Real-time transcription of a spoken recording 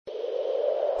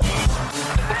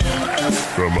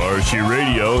From RSU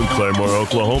Radio in Claremore,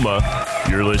 Oklahoma,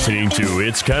 you're listening to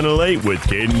It's Kinda Late with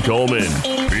Caden Coleman,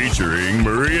 featuring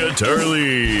Maria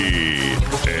Turley,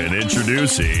 and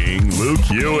introducing Luke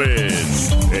Ewan.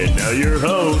 And now your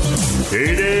host,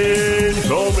 Caden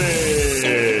Coleman.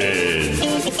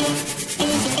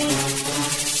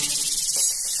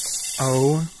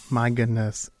 Oh my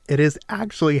goodness. It is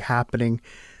actually happening.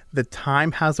 The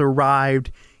time has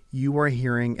arrived. You are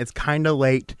hearing It's Kinda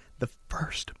Late, the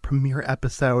first premiere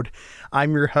episode.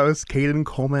 I'm your host, Caden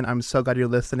Coleman. I'm so glad you're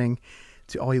listening.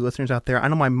 To all you listeners out there, I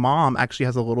know my mom actually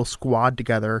has a little squad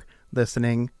together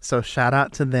listening, so shout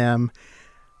out to them.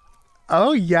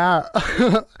 Oh yeah,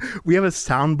 we have a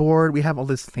soundboard, we have all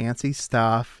this fancy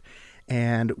stuff,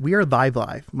 and we are live,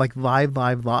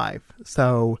 live.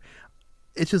 So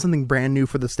it's just something brand new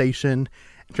for the station.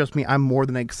 Trust me, I'm more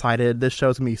than excited. This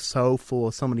show's gonna be so full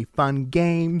of so many fun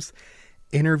games,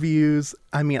 interviews.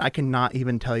 I mean, I cannot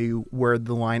even tell you where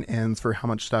the line ends for how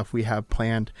much stuff we have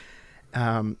planned.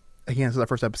 Again, this is our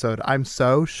first episode. I'm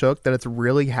so shook that it's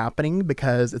really happening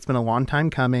because it's been a long time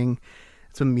coming.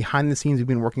 It's been behind the scenes. We've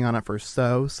been working on it for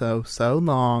so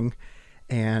long.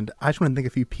 And I just want to thank a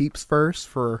few peeps first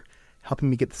for helping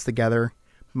me get this together.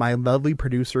 My lovely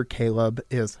producer, Caleb,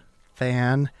 is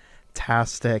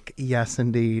fantastic. Yes,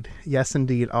 indeed.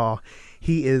 Oh,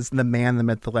 he is the man, the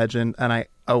myth, the legend, and I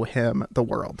owe him the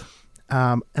world.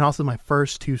 And also my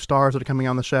first two stars that are coming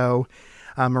on the show,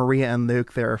 Maria and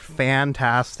Luke. They're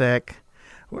fantastic.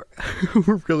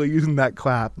 We're really using that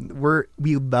clap.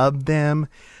 We love them.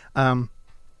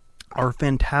 Our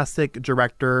fantastic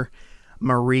director,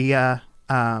 Maria.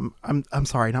 I'm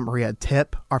sorry, not Maria.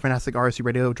 Tip, our fantastic RSU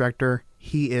Radio director.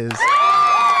 He is.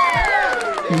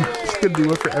 He's gonna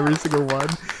do it for every single one.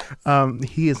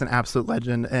 He is an absolute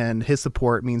legend, and his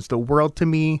support means the world to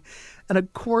me. And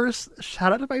of course,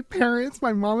 shout out to my parents,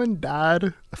 my mom and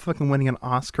dad, fucking winning an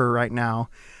Oscar right now.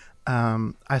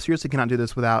 I seriously cannot do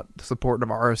this without the support of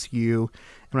RSU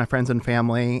and my friends and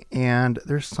family. And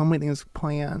there's so many things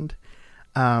planned.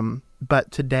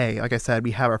 But today, like I said,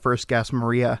 we have our first guest,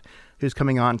 Maria, who's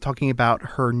coming on talking about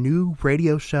her new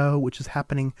radio show, which is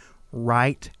happening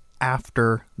right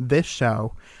after this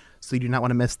show. So you do not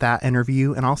want to miss that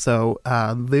interview. And also,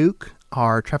 Luke,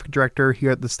 our traffic director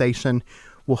here at the station,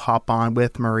 will hop on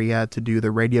with Maria to do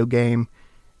the radio game.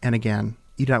 And again,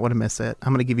 you do not want to miss it.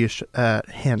 I'm going to give you a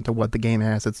hint of what the game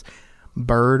is. It's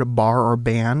Bird, Bar, or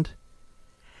Band.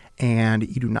 And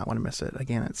you do not want to miss it.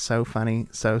 Again, it's so funny,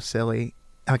 so silly.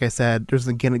 Like I said, there's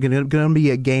going to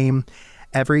be a game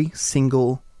every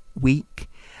single week,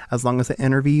 as long as the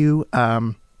interview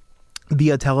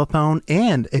via telephone.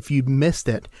 And if you missed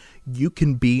it, you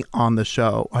can be on the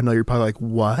show. I know you're probably like,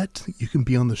 what? You can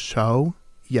be on the show?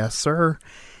 Yes, sir.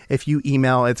 If you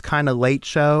email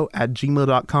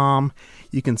itskindalateshow@gmail.com,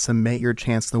 you can submit your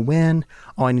chance to win.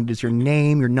 All I need is your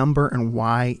name, your number, and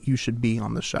why you should be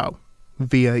on the show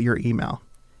via your email.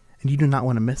 And you do not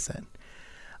want to miss it.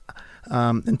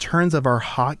 In terms of our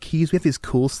hotkeys, we have these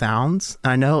cool sounds.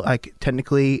 I know, like,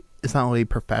 technically, it's not really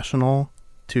professional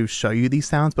to show you these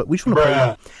sounds, but we just want to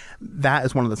play. That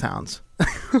is one of the sounds.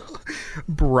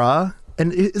 Bruh.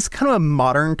 And it's kind of a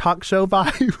modern talk show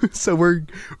vibe. So we're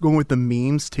going with the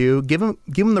memes too. Give him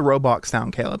the Roblox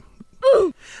sound, Caleb.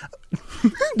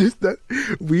 Just that.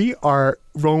 We are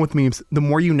rolling with memes. The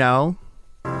more you know.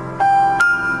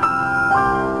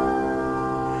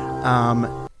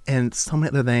 And so many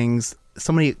other things.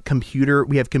 We have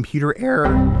computer error.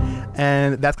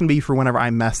 And that's going to be for whenever I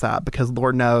mess up. Because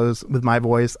Lord knows, with my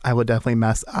voice, I will definitely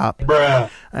mess up. Bruh.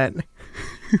 And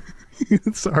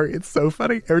sorry, it's so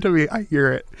funny. Every time I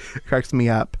hear it, it cracks me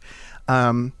up.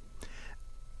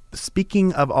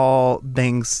 Speaking of all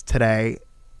things today,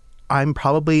 I'm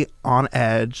probably on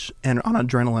edge and on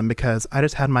adrenaline because I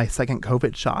just had my second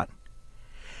COVID shot.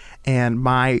 And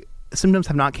my symptoms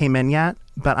have not came in yet,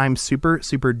 but I'm super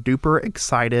duper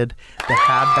excited to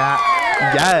have that.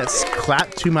 Yes,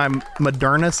 clap to my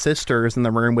Moderna sisters in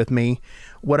the room with me.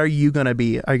 What are you going to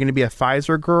be? Are you going to be a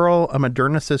Pfizer girl, a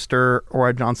Moderna sister, or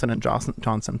a Johnson &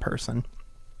 Johnson person?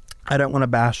 I don't want to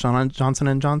bash on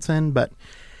Johnson & Johnson, but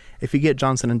if you get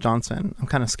Johnson & Johnson, I'm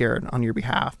kind of scared on your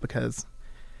behalf because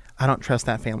I don't trust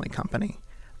that family company.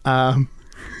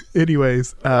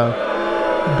 Anyways,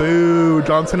 boo,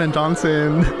 Johnson &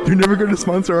 Johnson. You're never going to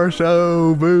sponsor our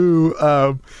show. Boo.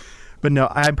 But no,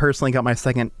 I personally got my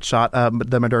second shot of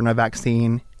the Moderna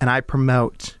vaccine, and I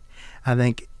promote, I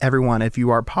think everyone, if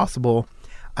you are possible,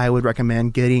 I would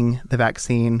recommend getting the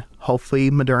vaccine,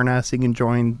 hopefully Moderna, so you can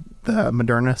join the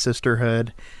Moderna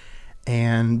sisterhood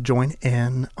and join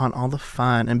in on all the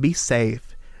fun and be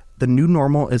safe. The new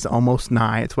normal is almost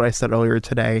nigh. It's what I said earlier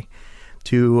today.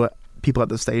 to people at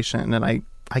the station, and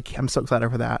I'm so excited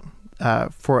for that.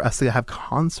 For us to have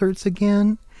concerts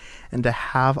again and to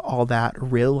have all that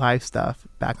real life stuff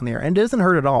back in the air. And it doesn't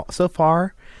hurt at all. So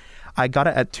far, I got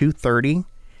it at 2:30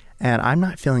 and I'm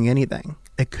not feeling anything.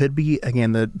 It could be,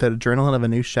 again, the adrenaline of a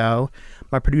new show.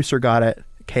 My producer got it,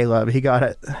 Caleb. He got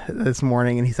it this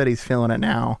morning and he said he's feeling it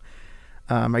now.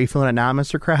 Are you feeling it now,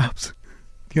 Mr. Krabs?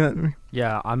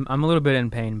 Yeah, I'm a little bit in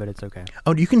pain, but it's okay.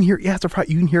 Oh, you can hear, yeah, it's a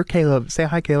you can hear Caleb. Say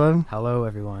hi, Caleb. Hello,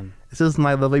 everyone. This is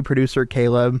my lovely producer,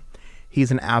 Caleb. He's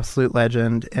an absolute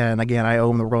legend, and again, I owe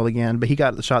him the world again. But he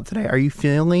got the shot today. Are you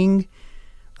feeling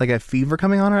like a fever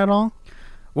coming on at all?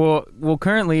 Well,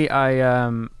 currently,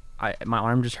 my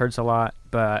arm just hurts a lot,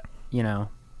 but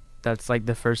that's like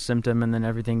the first symptom, and then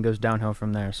everything goes downhill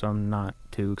from there. So I'm not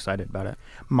too excited about it.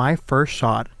 My first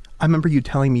shot, I remember you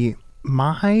telling me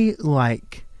my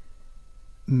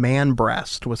man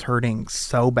breast was hurting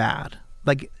so bad,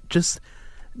 just.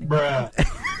 Bruh.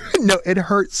 No, it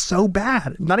hurt so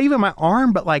bad. Not even my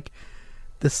arm, but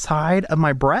the side of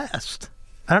my breast.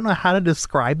 I don't know how to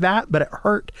describe that, but it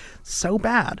hurt so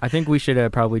bad. I think we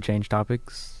should probably change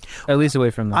topics, at least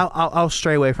away from that. I'll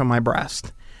stray away from my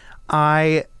breast.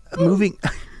 Moving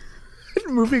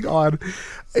on.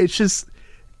 It's just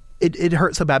it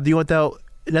hurts so bad. Do you know what though?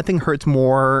 Nothing hurts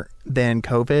more than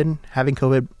COVID. Having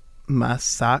COVID must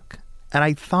suck. And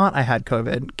I thought I had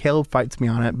COVID. Caleb fights me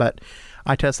on it, but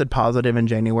I tested positive in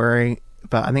January,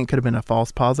 but I think it could have been a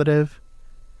false positive.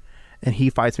 And he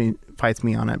fights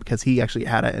me on it because he actually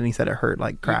had it and he said it hurt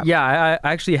like crap. Yeah, I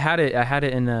actually had it. I had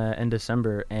it in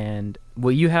December, and what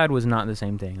you had was not the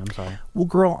same thing. I'm sorry. Well,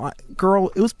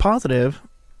 girl, it was positive.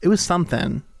 It was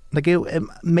something.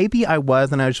 Maybe I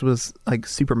was, and I just was like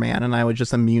Superman, and I was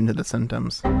just immune to the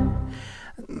symptoms.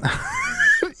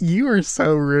 You are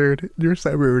so rude. You're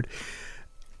so rude.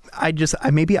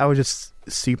 Maybe I was just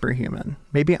superhuman.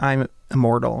 Maybe I'm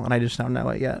immortal and I just don't know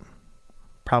it yet.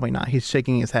 Probably not. He's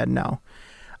shaking his head no.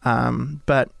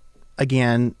 But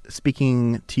again,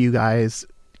 speaking to you guys,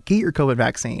 get your COVID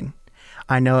vaccine.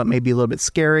 I know it may be a little bit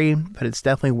scary, but it's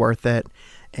definitely worth it.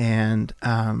 And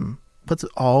let's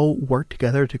all work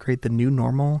together to create the new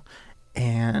normal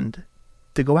and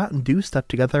to go out and do stuff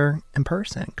together in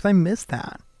person, because I miss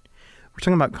that. We're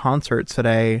talking about concerts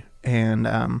today,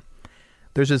 and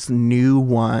there's this new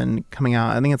one coming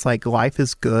out. I think it's Life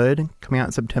is Good, coming out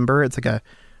in September. It's a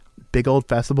big old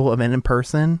festival event in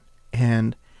person,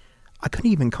 and I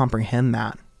couldn't even comprehend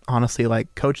that, honestly.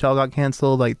 Coachella got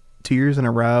canceled 2 years in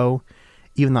a row,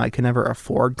 even though I could never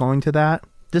afford going to that.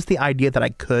 Just the idea that I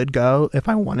could go if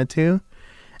I wanted to,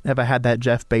 and if I had that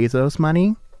Jeff Bezos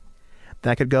money,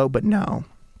 that I could go, but no.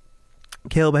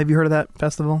 Caleb, have you heard of that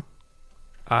festival?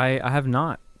 I have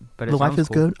not, but The Life is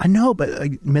cool. Good. I know,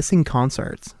 but missing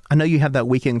concerts. I know you have that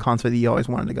weekend concert that you always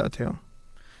wanted to go to.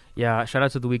 Yeah, shout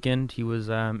out to The Weeknd. He was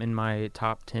in my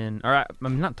top 10, or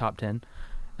not top 10,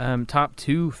 top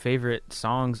 2 favorite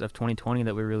songs of 2020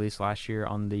 that we released last year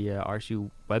on the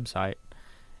RSU website.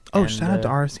 Oh, shout out to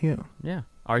RSU. Yeah,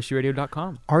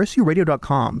 rsuradio.com.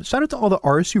 rsuradio.com. Shout out to all the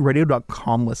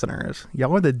rsuradio.com listeners.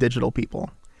 Y'all are the digital people.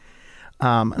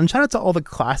 And shout out to all the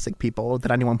classic people, the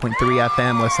 91.3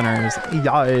 FM listeners.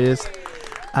 Y'all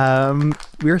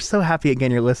we're so happy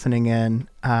again you're listening in.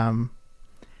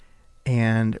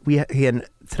 And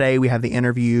today we have the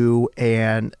interview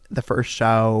and the first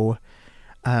show.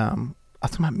 I was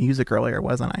talking about music earlier,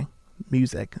 wasn't I?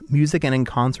 Music and in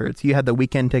concerts. You had the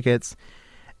weekend tickets,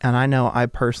 and I know I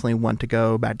personally want to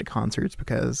go back to concerts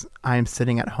because I'm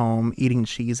sitting at home eating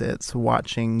Cheez-Its,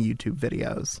 watching YouTube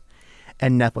videos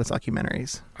and Netflix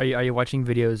documentaries. Are you watching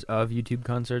videos of YouTube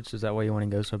concerts? Is that why you want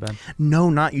to go so bad?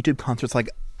 No, not YouTube concerts,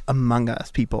 Among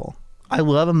Us people. I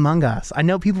love Among Us. I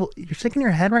know people, you're shaking your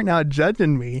head right now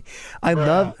judging me. I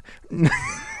love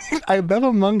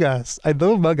Among Us. I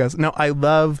love Among Us. No, I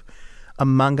love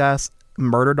Among Us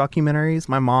murder documentaries.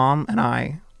 My mom and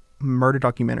I, murder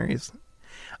documentaries,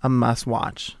 a must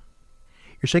watch.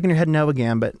 You're shaking your head no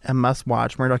again, but a must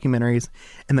watch, murder documentaries,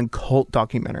 and then cult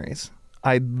documentaries.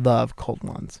 I love cult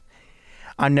ones.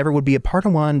 I never would be a part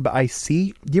of one, but do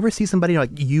you ever see somebody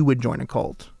you would join a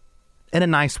cult? In a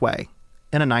nice way.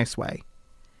 They're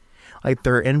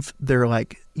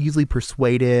easily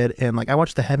persuaded, and I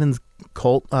watched the Heaven's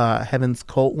Cult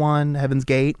one, Heaven's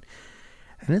Gate,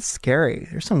 and it's scary.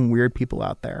 There's some weird people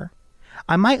out there.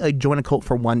 I might join a cult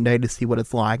for one day to see what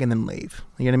it's like and then leave.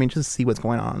 You know what I mean? Just see what's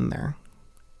going on in there.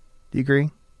 Do you agree?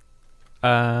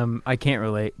 I can't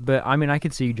relate, but I mean, I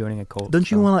could see you joining a cult.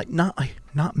 Don't you want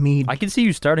not me? I could see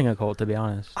you starting a cult, to be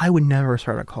honest. I would never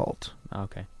start a cult.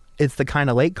 Okay. It's the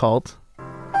kind of late cult.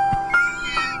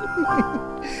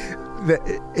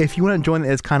 If you want to join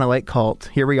the It's Kind of Late cult,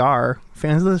 here we are,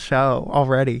 fans of the show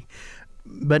already.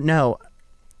 But no,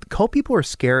 cult people are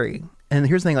scary. And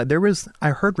here's the thing: like I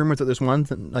heard rumors that there's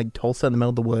ones in like Tulsa in the middle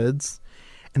of the woods,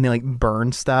 and they like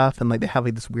burn stuff, and like they have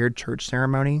like this weird church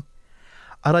ceremony.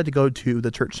 I'd like to go to the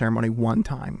church ceremony one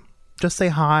time, just say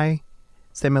hi,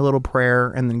 say my little prayer,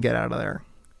 and then get out of there.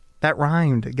 That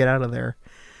rhymed. Get out of there.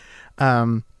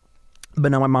 But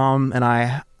no, my mom and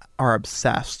I are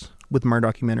obsessed with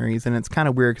murder documentaries, and it's kind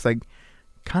of weird because I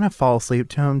kind of fall asleep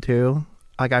to them too.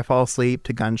 Like I fall asleep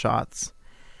to gunshots,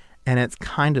 and it's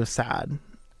kind of sad.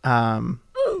 I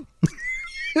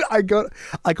go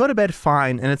to bed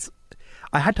fine, and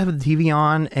I had to have the TV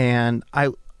on, and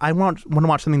I want to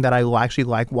watch something that I actually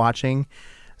like watching,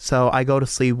 so I go to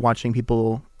sleep watching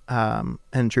people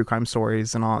and true crime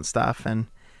stories and all that stuff, and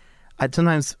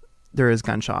sometimes there is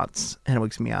gunshots, and it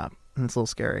wakes me up, and it's a little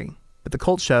scary. But the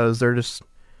cult shows,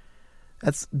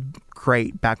 that's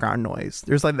great background noise.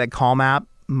 There's like that calm app.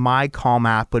 My calm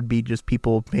app would be just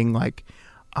people being like,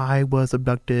 I was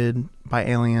abducted by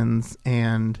aliens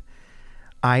and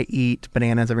I eat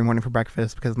bananas every morning for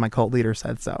breakfast because my cult leader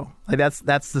said so. Like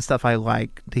that's the stuff I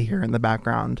like to hear in the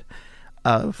background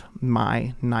of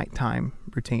my nighttime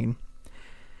routine.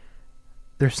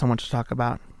 There's so much to talk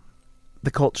about.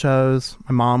 The cult shows,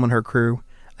 my mom and her crew.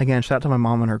 Again, shout out to my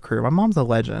mom and her crew. My mom's a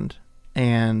legend,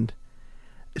 and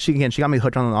she got me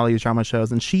hooked on all these drama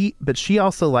shows, and she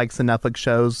also likes the Netflix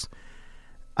shows.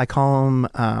 I call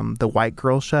them the white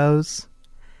girl shows,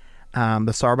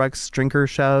 the Starbucks drinker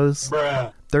shows.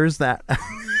 Bruh. There's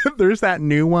that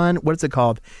new one. What's it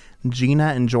called? Gina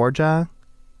and Georgia.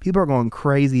 People are going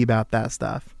crazy about that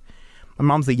stuff. My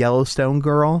mom's a Yellowstone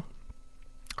girl.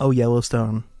 Oh,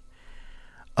 Yellowstone.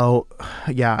 Oh,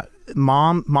 yeah.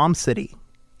 Mom City.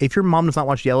 If your mom does not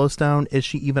watch Yellowstone, is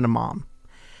she even a mom?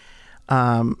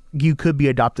 You could be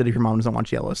adopted if your mom doesn't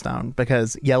watch Yellowstone,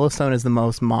 because Yellowstone is the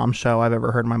most mom show I've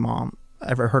ever heard of my mom.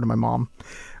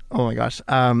 Oh my gosh.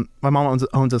 My mom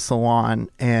owns a salon,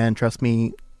 and trust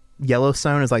me,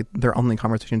 Yellowstone is like their only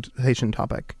conversation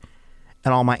topic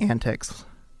and all my antics.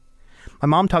 My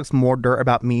mom talks more dirt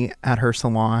about me at her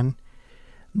salon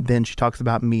than she talks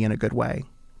about me in a good way.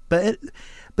 But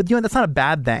you know, that's not a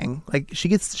bad thing. Like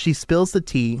she spills the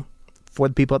tea for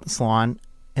the people at the salon,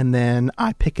 and then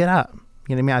I pick it up.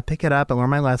 You know what I mean? I pick it up, I learn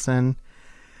my lesson.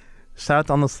 Shout out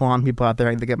to all the salon people out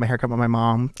there that get my haircut by my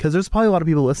mom, because there's probably a lot of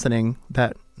people listening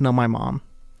that know my mom.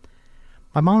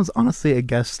 My mom's honestly a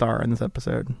guest star in this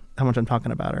episode. How much I'm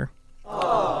talking about her.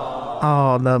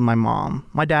 Oh, love my mom.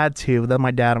 My dad too. Love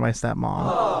my dad and my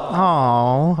stepmom.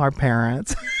 Oh, our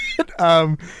parents.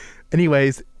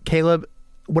 Anyways, Caleb,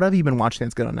 what have you been watching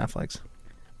that's good on Netflix?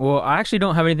 Well, I actually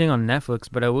don't have anything on Netflix,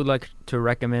 but I would like to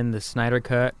recommend the Snyder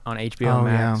Cut on HBO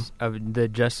Max of the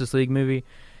Justice League movie.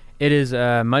 It is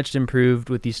much improved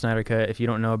with the Snyder Cut. If you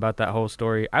don't know about that whole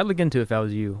story, I'd look into it if I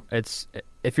was you.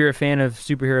 If you're a fan of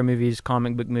superhero movies,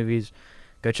 comic book movies,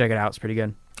 go check it out. It's pretty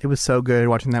good. It was so good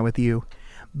watching that with you.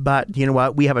 But you know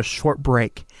what? We have a short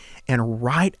break, and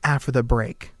right after the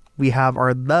break, we have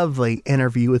our lovely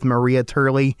interview with Maria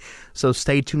Turley. So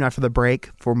stay tuned after the break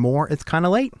for more It's Kinda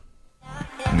Late.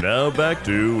 Now back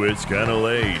to It's Kinda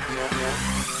Late.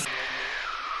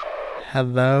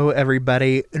 Hello,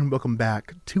 everybody, and welcome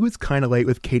back to It's Kinda Late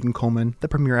with Caden Coleman, the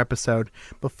premiere episode.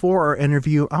 Before our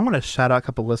interview, I want to shout out a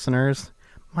couple listeners.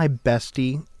 My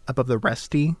bestie, above the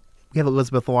resty. We have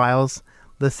Elizabeth Wiles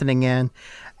listening in.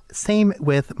 Same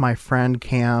with my friend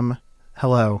Cam.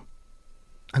 Hello.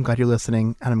 I'm glad you're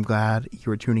listening, and I'm glad you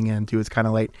were tuning in to It's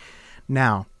Kinda Late.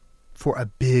 Now, for a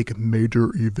big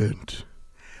major event,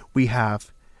 we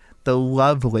have the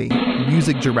lovely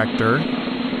music director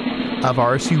of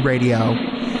RSU Radio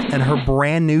and her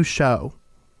brand new show,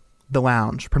 The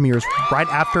Lounge, premieres right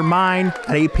after mine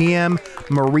at 8 p.m.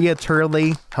 Maria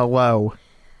Turley, hello.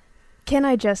 Can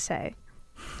I just say,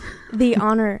 the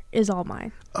honor is all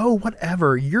mine. Oh,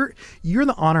 whatever. You're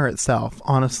the honor itself,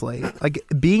 honestly. Like,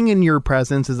 being in your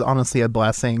presence is honestly a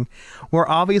blessing. We're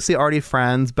obviously already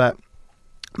friends, but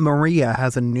Maria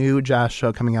has a new jazz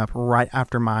show coming up right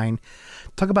after mine.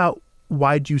 Talk about,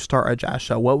 why'd you start a jazz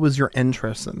show? What was your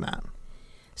interest in that?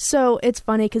 So it's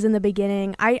funny because in the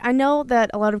beginning, I know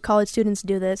that a lot of college students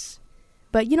do this,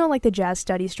 but you know, like the jazz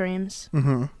study streams?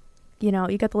 Mm-hmm. You know,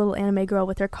 you got the little anime girl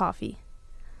with her coffee.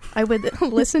 I would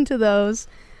listen to those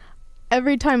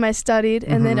every time I studied,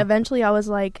 and then eventually I was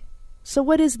like, so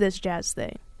what is this jazz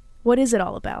thing? What is it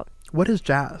all about? What is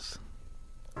jazz?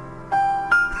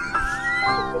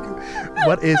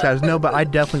 What is jazz? No, but I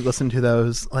definitely listen to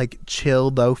those like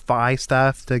chill lo-fi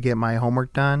stuff to get my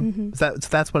homework done. Mm-hmm. So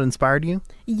that's what inspired you?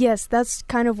 Yes, that's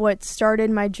kind of what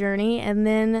started my journey, and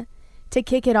then to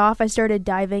kick it off, I started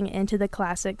diving into the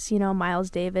classics, Miles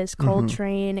Davis,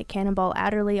 Coltrane, Cannonball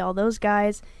Adderley, all those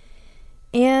guys.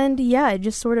 And yeah, it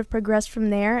just sort of progressed from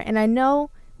there. And I know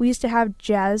we used to have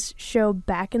jazz show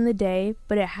back in the day,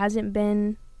 but it hasn't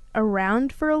been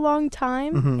around for a long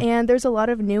time. And there's a lot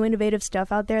of new innovative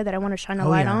stuff out there that I want to shine a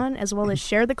light on, as well as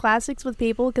share the classics with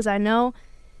people, because I know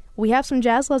we have some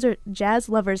jazz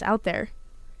lovers out there.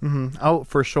 Oh,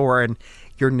 for sure. And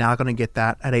you're now going to get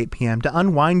that at 8 p.m. to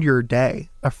unwind your day.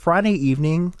 A Friday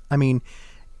evening, I mean,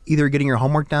 either getting your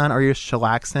homework done or you're just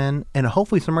chillaxing. And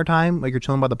hopefully summertime, like you're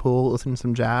chilling by the pool, listening to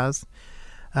some jazz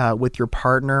with your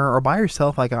partner or by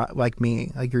yourself, like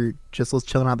me. Like you're just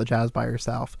chilling out the jazz by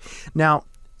yourself. Now,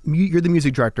 you're the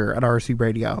music director at RSU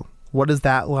Radio. What is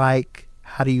that like?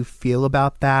 How do you feel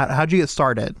about that? How'd you get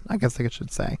started? I guess I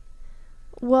should say.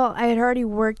 Well, I had already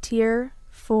worked here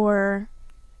for,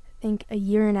 I think, a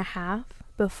year and a half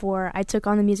before I took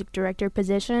on the music director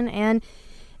position, and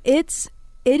it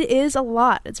is a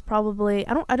lot. It's probably,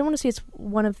 I don't want to say it's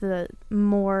one of the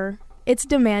more, it's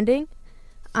demanding.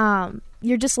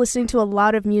 You're just listening to a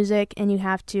lot of music, and you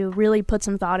have to really put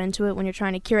some thought into it when you're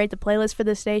trying to curate the playlist for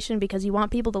the station, because you want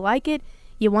people to like it,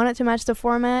 you want it to match the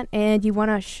format, and you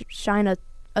want to shine a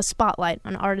spotlight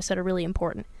on artists that are really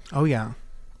important. Oh, yeah.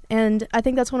 And I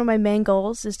think that's one of my main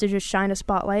goals, is to just shine a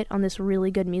spotlight on this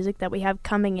really good music that we have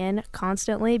coming in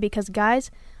constantly, because, guys,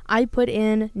 I put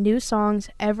in new songs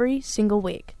every single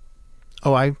week.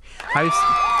 Oh,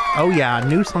 oh yeah,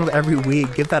 new songs every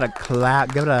week. Give that a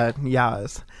clap. Give it a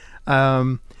yes.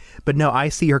 But no, I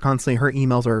see her constantly. Her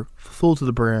emails are full to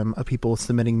the brim of people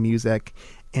submitting music,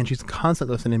 and she's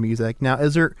constantly listening to music. Now,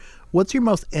 what's your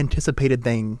most anticipated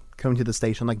thing coming to the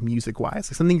station, like music-wise?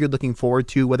 Like something you're looking forward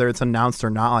to, whether it's announced or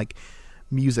not, like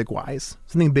music-wise?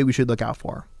 Something big we should look out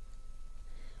for?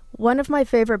 One of my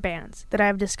favorite bands that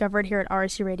I've discovered here at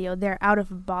RSU Radio, they're out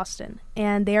of Boston,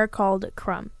 and they are called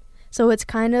Crumb. So it's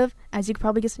kind of, as you could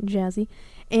probably guess, jazzy.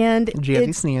 And jazzy,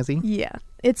 snazzy. Yeah.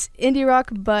 It's indie rock,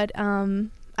 but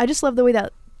I just love the way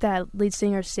that lead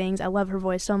singer sings. I love her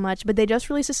voice so much. But they just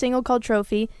released a single called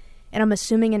Trophy, and I'm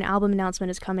assuming an album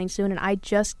announcement is coming soon, and I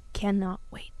just cannot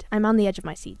wait. I'm on the edge of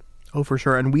my seat. Oh, for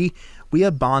sure. And we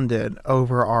have bonded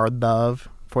over our love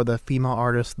for the female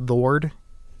artist Lorde,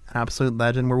 an absolute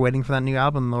legend. We're waiting for that new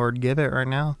album, Lorde. Give it right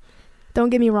now. Don't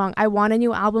get me wrong. I want a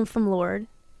new album from Lorde,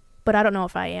 but I don't know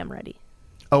if I am ready.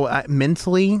 Oh,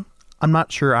 mentally, I'm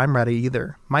not sure I'm ready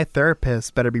either. My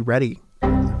therapist better be ready.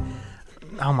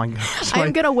 Oh my gosh!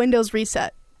 I'm gonna Windows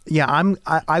reset. Yeah,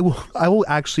 I will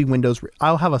actually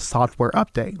I'll have a software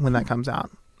update when that comes out.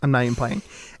 I'm not even playing.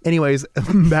 Anyways,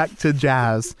 back to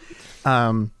jazz.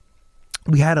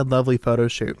 We had a lovely photo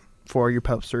shoot for your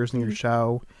posters and your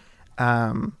show.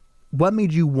 What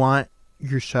made you want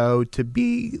your show to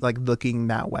be like looking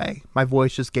that way? My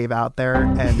voice just gave out there,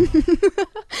 and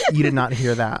you did not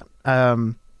hear that.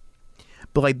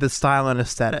 But like the style and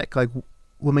aesthetic, like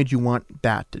what made you want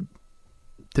that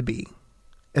to be,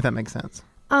 if that makes sense?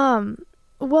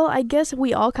 Well, I guess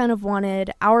we all kind of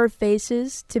wanted our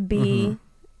faces to be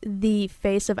the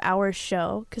face of our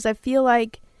show, because I feel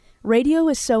like radio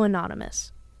is so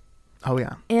anonymous. Oh,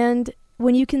 yeah. And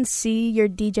when you can see your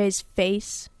DJ's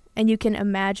face and you can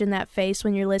imagine that face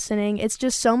when you're listening, it's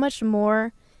just so much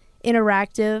more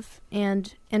interactive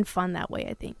and fun that way,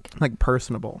 I think. Like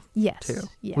personable. Yes. Too.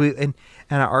 Yeah. And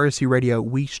at RSU Radio,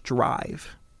 we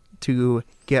strive to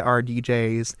get our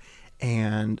DJs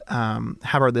and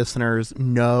have our listeners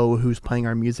know who's playing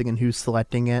our music and who's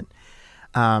selecting it.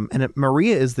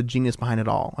 Maria is the genius behind it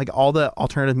all. Like all the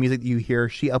alternative music that you hear,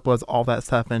 she uploads all that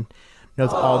stuff and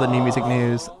knows all the new music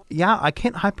news. Yeah, I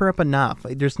can't hype her up enough.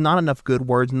 Like, there's not enough good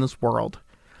words in this world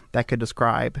that could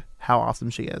describe how awesome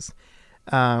she is.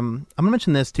 I'm going to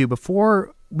mention this too.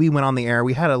 Before we went on the air,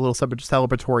 we had a little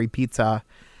celebratory pizza.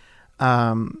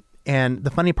 And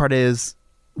the funny part is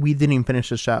we didn't even finish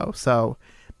the show. So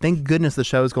thank goodness the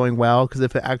show is going well, because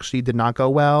if it actually did not go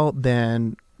well,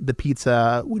 then the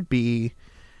pizza would be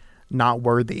not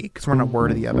worthy, because we're not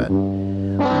worthy of it.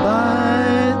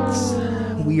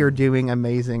 But we are doing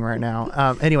amazing right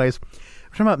now. Anyways, we're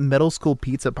talking about middle school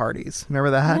pizza parties.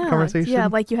 Remember that conversation? Yeah,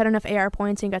 like you had enough AR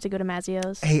points and you got to go to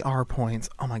Mazzio's. AR points.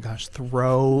 Oh my gosh.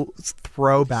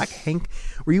 Throwback. Hank,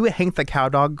 were you a Hank the Cow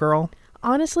Dog girl?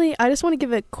 Honestly, I just want to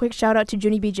give a quick shout out to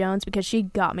Junie B. Jones, because she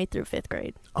got me through 5th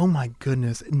grade. Oh my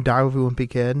goodness. And Darby Wimpy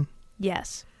Kid?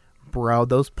 Yes. Bro,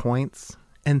 those points.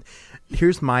 And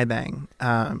here's my thing.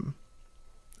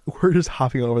 We're just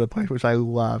hopping all over the place, which I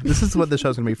love. This is what the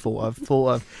show's going to be full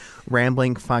of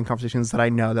rambling, fun conversations that I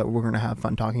know that we're going to have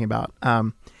fun talking about.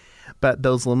 But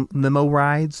those limo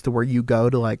rides to where you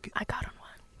go to, like... I got on one.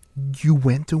 You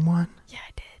went to one? Yeah, I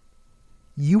did.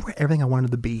 You were everything I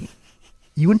wanted to be.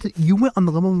 You went on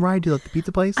the limo ride to like the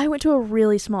pizza place? I went to a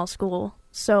really small school,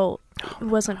 so it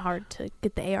wasn't hard to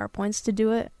get the AR points to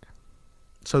do it.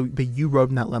 So, but you rode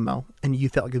in that limo and you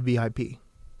felt like a VIP.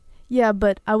 Yeah,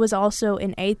 but I was also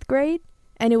in 8th grade,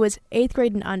 and it was 8th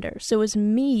grade and under. So it was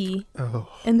me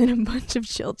and then a bunch of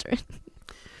children.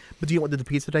 But do you know what, did the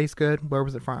pizza taste good? Where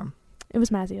was it from? It was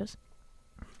Mazio's.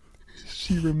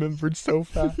 She remembered so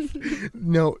fast.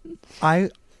 No,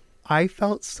 I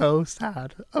felt so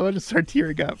sad. I want to start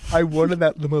tearing up. I wanted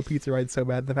that limo pizza ride so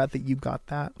bad. The fact that you got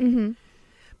that. Mm-hmm.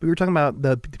 But we were talking about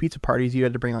the pizza parties. You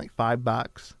had to bring like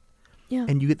 $5. Yeah.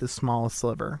 And you get the smallest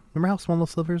sliver. Remember how small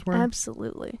those slivers were?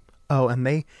 Absolutely. Oh, and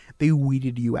they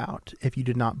weeded you out if you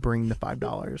did not bring the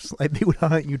 $5. Like they would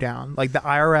hunt you down. Like the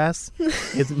IRS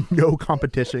is no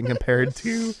competition compared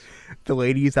to the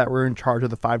ladies that were in charge of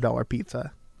the $5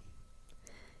 pizza.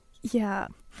 Yeah.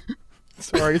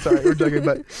 Sorry, we're joking,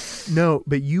 but no,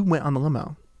 but you went on the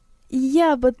limo.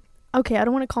 Yeah, but okay, I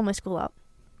don't want to call my school out.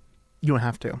 You don't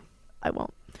have to. I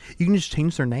won't. You can just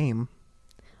change their name.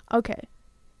 Okay.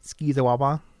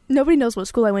 Skizawawa. Nobody knows what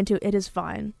school I went to. It is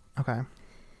fine. Okay.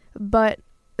 But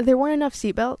there weren't enough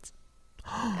seatbelts.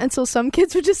 And so some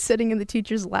kids were just sitting in the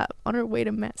teacher's lap on our way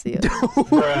to Mazio.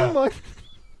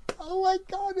 Oh my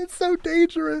God, it's so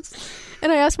dangerous.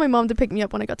 And I asked my mom to pick me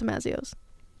up when I got to Mazio's.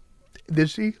 Did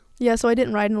she? Yeah, so I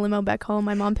didn't ride in a limo back home.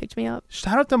 My mom picked me up.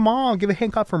 Shout out to Mom. Give a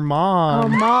hand clap for Mom. Oh,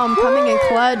 Mom, coming in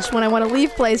clutch when I want to leave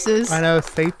places. I know,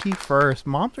 safety first.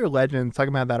 Moms are legends.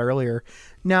 Talking about that earlier.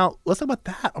 Now, let's talk about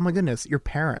that. Oh my goodness, your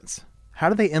parents. How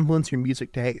do they influence your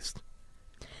music taste?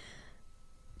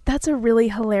 That's a really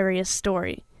hilarious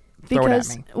story. Throw it at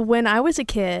Because me. when I was a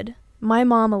kid, my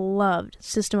mom loved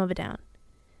System of a Down.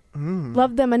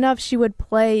 Loved them enough she would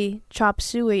play Chop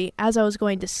Suey as I was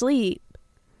going to sleep.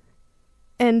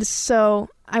 And so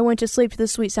I went to sleep to the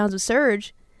sweet sounds of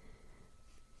Surge.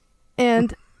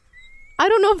 And I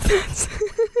don't know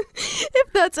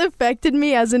if that's affected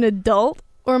me as an adult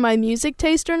or my music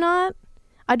taste or not.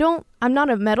 I'm not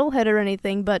a metalhead or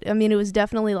anything, but I mean, it was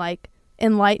definitely like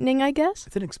enlightening, I guess.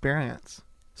 It's an experience.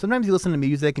 Sometimes you listen to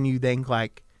music and you think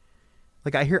like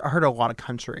I heard a lot of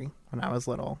country when I was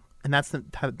little, and that's the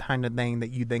kind of thing that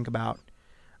you think about,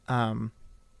 and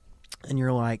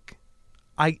you're like,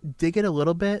 I dig it a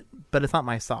little bit, but it's not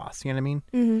my sauce. You know what I mean?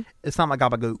 Mm-hmm. It's not my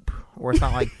gabagoop, or it's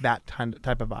not like that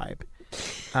type of vibe.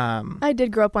 I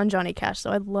did grow up on Johnny Cash,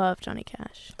 though. I love Johnny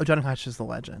Cash. Oh, Johnny Cash is the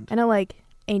legend. And I like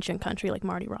ancient country like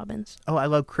Marty Robbins. Oh, I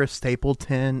love Chris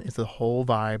Stapleton. It's a whole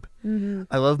vibe. Mm-hmm.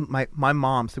 I love my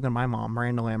mom. Speaking of my mom,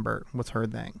 Miranda Lambert. What's her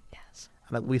thing? Yes.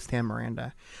 I at least stand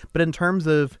Miranda. But in terms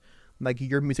of like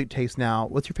your music taste now,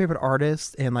 what's your favorite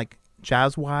artist? And like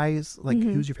jazz wise, like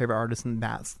who's your favorite artist in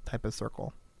that type of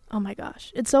circle? Oh my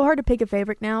gosh. It's so hard to pick a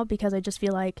favorite now because I just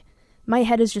feel like my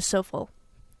head is just so full.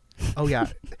 Oh yeah.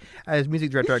 As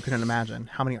music director, I couldn't imagine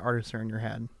how many artists are in your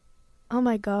head. Oh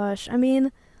my gosh. I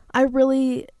mean, I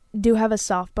really do have a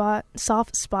soft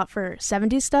spot for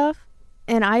 70s stuff.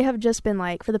 And I have just been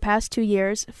like, for the past 2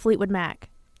 years, Fleetwood Mac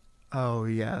Oh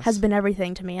yes. has been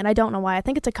everything to me. And I don't know why. I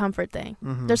think it's a comfort thing.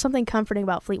 Mhm. There's something comforting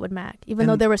about Fleetwood Mac, even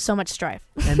though there was so much strife.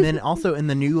 And then also in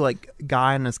the new like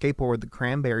guy on a skateboard with the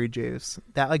cranberry juice,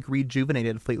 that like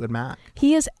rejuvenated Fleetwood Mac.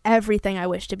 He is everything I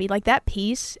wish to be. Like that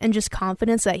peace and just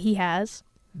confidence that he has.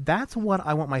 That's what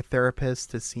I want my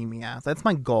therapist to see me as. That's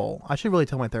my goal. I should really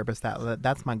tell my therapist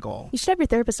that's my goal. You should have your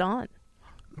therapist on.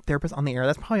 Therapist on the air,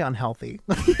 that's probably unhealthy.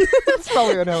 That's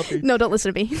probably unhealthy. No, don't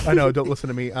listen to me. I know, don't listen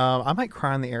to me. I might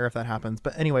cry on the air if that happens.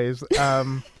 But anyways,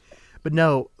 but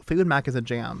no, Fleetwood Mac is a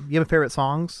jam. You have favorite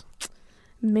songs?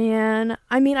 Man,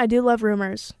 I mean, I do love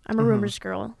Rumors. I'm a Rumors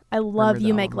girl. I love Rumors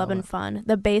You Make album, Love love and it. Fun.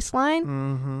 The bass line,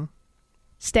 Mm-hmm.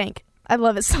 stank. I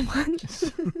love it so much.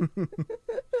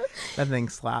 That thing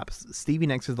slaps. Stevie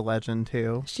Nicks is the legend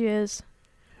too. She is.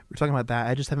 We're talking about that.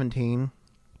 Edge of 17.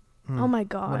 Oh my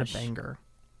gosh. What a banger.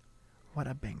 What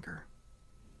a banger.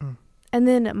 And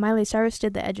then Miley Cyrus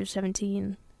did The Edge of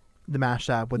 17. The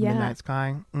mashup with Yeah. Midnight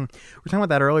Sky. We were talking about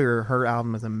that earlier. Her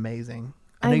album is amazing.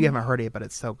 I know you haven't heard it, but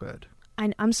it's so good.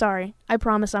 I'm sorry. I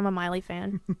promise I'm a Miley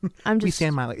fan. I'm We just.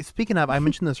 stand Miley. Speaking of, I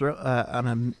mentioned this on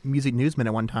a Music News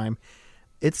Minute one time.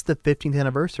 It's the 15th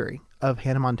anniversary of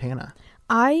Hannah Montana.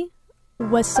 I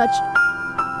was such.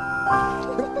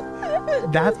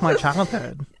 That's my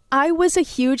childhood. I was a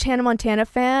huge Hannah Montana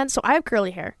fan, so I have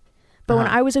curly hair. But when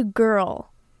Uh-huh. I was a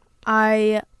girl,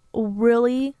 I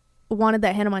really wanted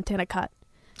that Hannah Montana cut.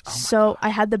 So I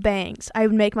had the bangs. I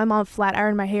would make my mom flat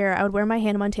iron my hair. I would wear my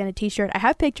Hannah Montana t-shirt. I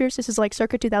have pictures. This is like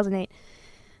circa 2008.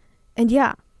 And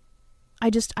yeah,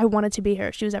 I wanted to be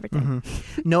her. She was everything.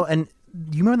 No, and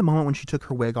Do you remember the moment when she took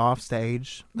her wig off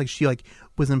stage? Like she like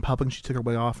was in public and she took her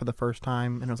wig off for the first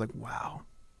time, and it was like, wow,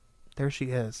 there she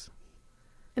is.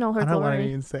 In all her I don't know what I glory.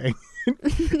 even say.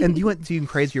 And you went to even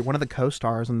crazier. One of the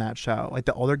co-stars in that show, like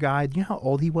the older guy. Do you know how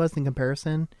old he was in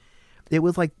comparison? It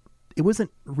was like it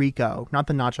wasn't Rico, not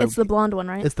the Nacho. It's the blonde one,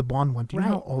 right? It's the blonde one. Do you know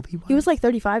Right. how old he was? He was like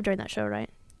 35 during that show, right?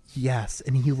 yes,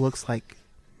 and he looks like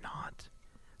not.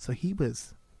 So he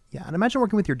was. Yeah, and imagine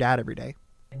working with your dad every day.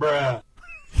 Bruh.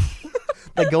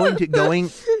 Like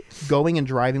going and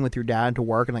driving with your dad to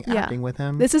work and like Yeah. acting with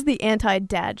him. This is the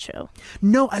anti-dad show.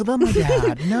 No, I love my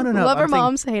dad. No. Love our I'm saying-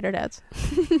 moms, hate our dads.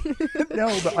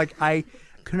 No, but like I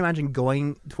couldn't imagine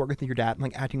going to work with your dad and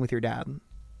like acting with your dad.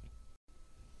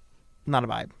 Not a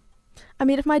vibe. I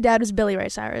mean, if my dad was Billy Ray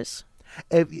Cyrus,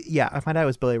 If my dad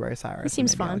was Billy Ray Cyrus, He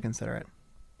seems maybe I fun. would consider it.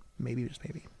 Maybe, just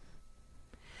maybe.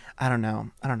 I don't know.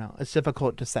 It's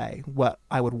difficult to say what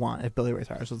I would want if Billy Ray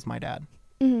Cyrus was my dad.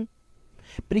 hmm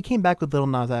But he came back with Lil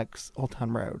Nas X, Old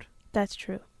Town Road. that's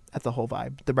true. That's the whole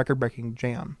vibe. The record-breaking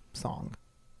jam song.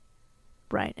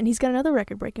 Right. And he's got another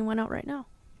record-breaking one out right now.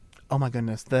 Oh my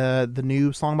goodness, the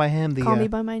new song by him, the Call Me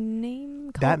By My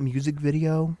Name. that music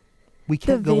video. We the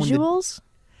can't go into. visuals.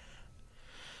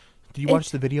 Did you watch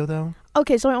the video though?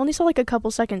 Okay, so I only saw like a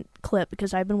couple second clip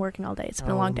because I've been working all day. It's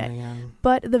been a long day. Man.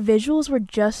 But the visuals were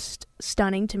just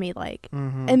stunning to me. Like,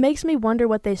 Mhm. it makes me wonder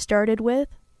what they started with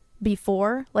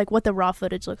before, like what the raw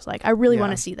footage looks like. I really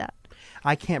want Yeah. to see that.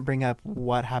 I can't bring up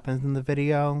what happens in the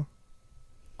video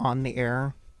on the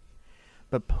air,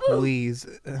 but please,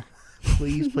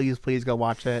 please go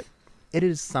watch it. It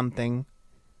is something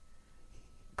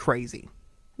crazy.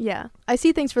 Yeah, I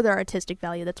see things for their artistic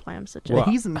value. That's why I'm such a. Well,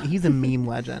 he's a meme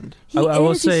legend. He I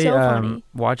will is, he's say, so funny.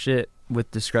 watch it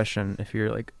with discretion if you're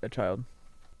like a child.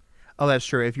 Oh, that's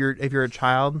true. If you're a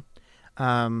child,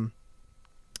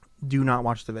 do not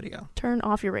watch the video. Turn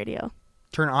off your radio.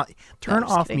 Turn No, just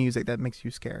off kidding. music that makes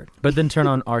you scared. But then turn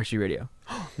on RC Radio,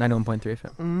 91.3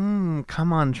 FM.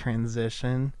 Come on,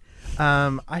 transition.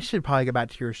 I should probably get back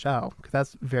to your show because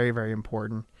that's very, very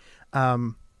important.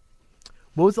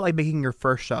 What was it like making your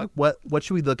first show? What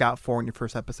should we look out for in your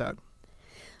first episode?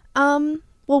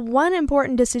 Well, one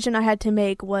important decision I had to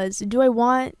make was, do I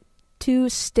want to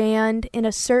stand in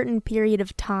a certain period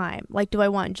of time? Like, do I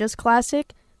want just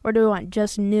classic, or do I want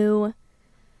just new,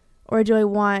 or do I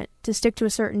want to stick to a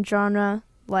certain genre,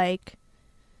 like,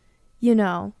 you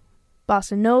know,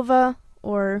 bossa nova,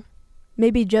 or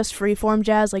maybe just freeform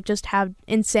jazz, like just have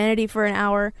insanity for an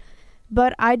hour?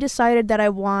 But I decided that I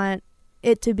want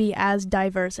it to be as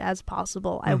diverse as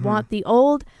possible. I want the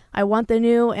old, I want the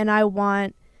new, and I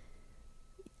want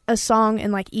a song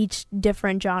in like each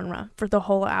different genre for the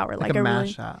whole hour. Like a I really,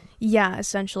 mashup. yeah,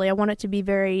 essentially. I want it to be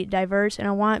very diverse, and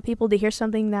I want people to hear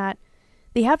something that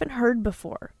they haven't heard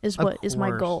before. Is Of what is my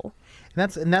course. goal.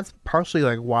 And that's partially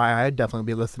like why I'd definitely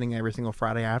be listening every single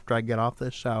Friday after I get off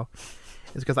this show.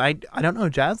 Is because I don't know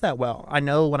jazz that well. I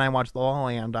know when I watched La La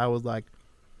Land, I was like,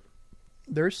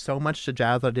 there's so much to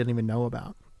jazz that I didn't even know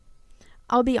about.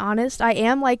 I'll be honest, I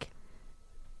am like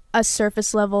a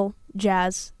surface level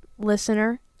jazz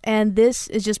listener, and this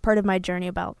is just part of my journey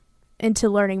into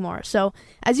learning more. So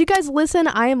as you guys listen,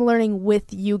 I am learning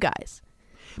with you guys.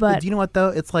 But do you know what though?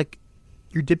 It's like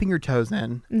you're dipping your toes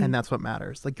in, Mhm. and that's what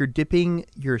matters. Like you're dipping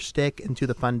your stick into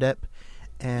the fun dip,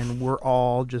 and we're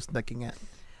all just licking it,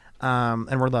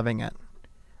 and we're loving it.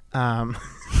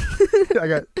 I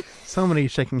got so many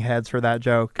shaking heads for that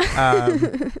joke.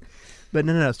 But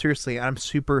no, seriously, I'm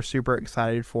super, super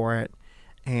excited for it.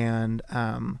 And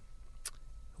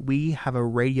we have a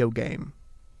radio game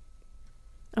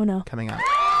oh no. coming up.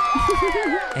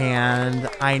 And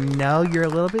I know you're a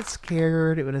little bit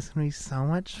scared. It's going to be so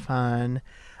much fun.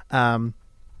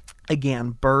 Again,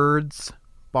 birds,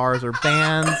 bars, or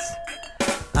bands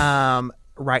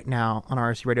right now on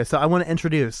RSC Radio. So I want to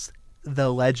introduce the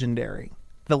legendary,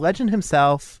 the legend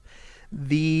himself.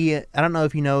 I don't know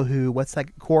if you know what's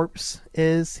that Corpse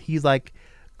is. He's like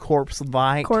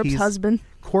Corpse-like. Corpse husband.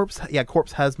 Corpse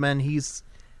husband. He's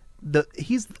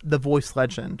the voice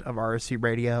legend of RSC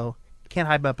Radio. Can't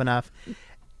hype up enough.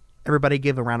 Everybody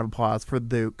give a round of applause for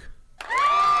Duke.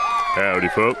 Howdy,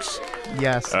 folks.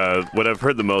 Yes. What I've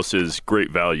heard the most is Great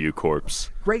Value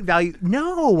Corpse. Great value.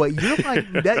 No, you're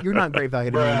like that. You're not great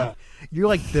value to me. You're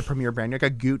like the premier brand. You're like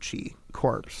a Gucci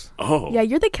Corpse. Oh, Yeah,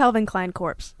 you're the Calvin Klein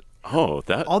corpse.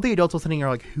 that. All the adults listening are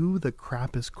like, who the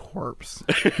crap is Corpse?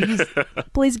 He's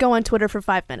Please go on Twitter for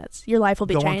 5 minutes. Your life will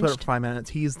be go on Twitter changed. for 5 minutes.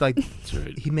 He's like, That's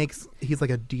right. he's like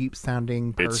a deep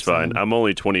sounding person. It's fine. I'm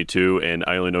only 22, and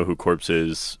I only know who Corpse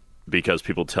is because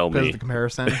people tell Because of me. the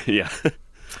comparison. Yeah.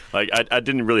 Like, I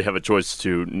didn't really have a choice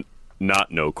to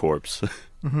not know Corpse.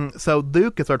 So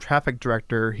Luke is our traffic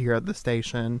director here at the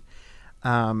station.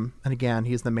 And again,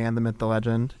 he's the man, the myth, the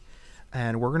legend.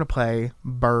 And we're going to play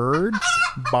birds,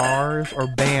 bars, or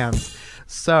bands.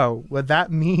 So what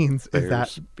that means is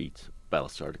that beats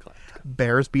Battlestar Galactica.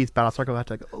 Bears beats Battlestar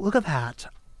Galactica. Look at that.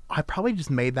 I probably just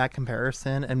made that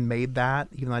comparison and made that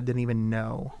even though I didn't even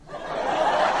know.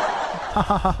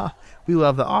 We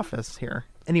love The Office here.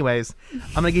 Anyways,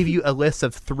 I'm going to give you a list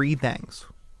of 3 things.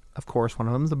 Of course, one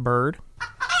of them is a bird,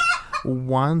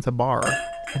 one's a bar,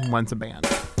 and one's a band.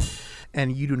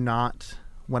 And you do not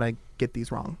want to get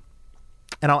these wrong.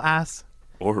 And I'll ask...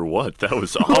 Or what? That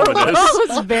was ominous. That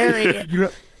was very.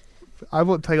 I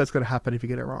won't tell you what's going to happen if you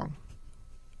get it wrong.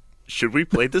 Should we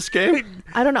play this game?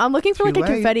 I don't know. I'm looking for like Too a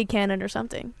late. confetti cannon or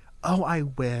something. Oh, I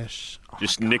wish. Oh,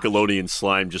 Just my gosh. Nickelodeon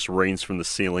slime just rains from the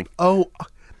ceiling. Oh,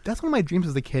 that's one of my dreams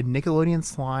as a kid. Nickelodeon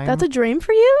slime. That's a dream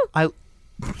for you?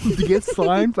 to get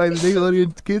slimed by the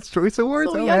Nickelodeon Kids' Choice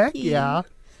Awards. So Oh, heck yucky. yeah.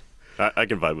 I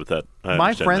can vibe with that. I My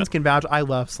understand friends that. can vouch. I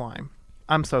love slime.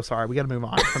 I'm so sorry. We got to move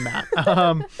on from that.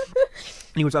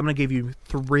 Anyways, I'm going to give you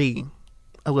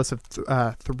a list of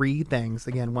 3 things.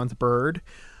 Again, one's a bird,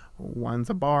 one's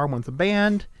a bar, one's a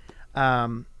band,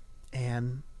 and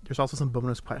there's also some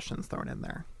bonus questions thrown in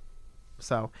there.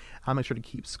 So I'll make sure to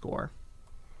keep score.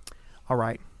 All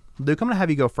right. Luke, I'm going to have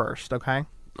you go first, okay?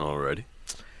 Alrighty.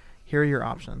 Here are your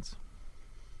options.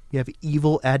 You have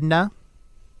Evil Edna,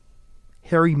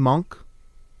 Harry Monk,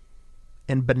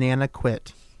 and Banana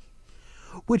Quit.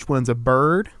 Which one's a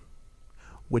bird?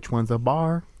 Which one's a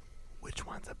bar? Which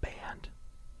one's a band?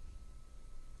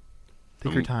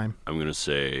 Take your time. I'm going to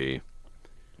say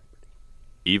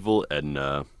Evil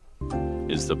Edna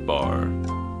is the bar.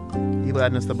 Evil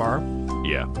Edna's the bar.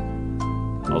 Yeah.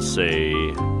 I'll say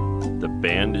the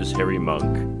band is Harry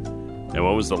Monk. And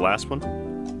what was the last one?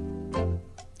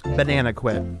 Banana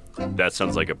Quit. That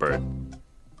sounds like a bird.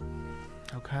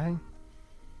 Okay.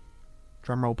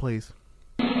 Drum roll, please.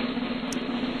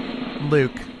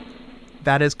 Luke,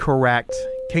 that is correct.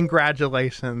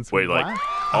 Congratulations. Wait, like What?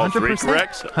 all 3 100%?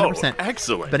 correct? Oh, 100%.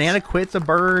 excellent. Banana Quit's a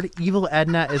bird. Evil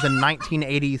Edna is a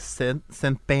 1980s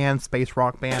synth band, space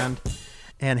rock band.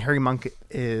 And Harry Monk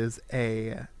is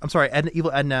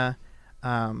Evil Edna.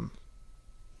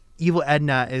 Evil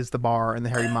Edna is the bar, and the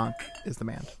Harry Monk is the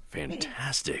band.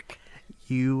 Fantastic.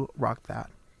 You rock that.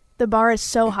 The bar is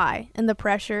so high and the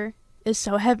pressure is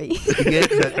so heavy. You get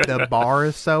the bar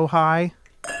is so high.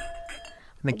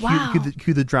 And then Wow.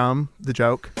 cue the drum, the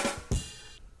joke.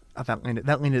 Oh,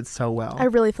 that landed so well. I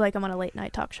really feel like I'm on a late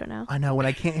night talk show now. I know, when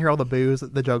I can't hear all the boos,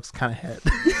 the jokes kind of hit.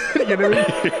 You know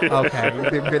what I mean?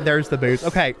 Okay, there's the boos.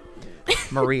 Okay,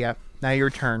 Maria, now your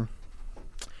turn.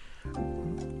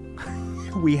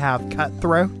 We have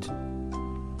Cutthroat,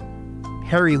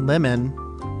 Harry Lemon,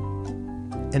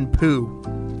 and Pooh.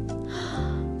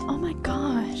 Oh my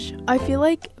gosh. I feel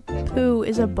like Pooh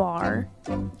is a bar,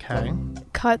 Okay,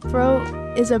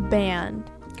 Cutthroat is a band,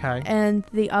 okay. and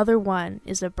the other one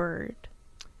is a bird.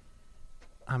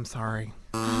 I'm sorry.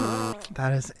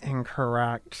 That is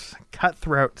incorrect.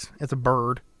 Cutthroat is a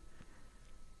bird.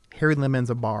 Harry Lemon's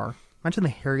a bar. Mention the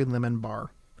Harry Lemon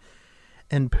bar.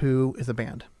 And Pooh is a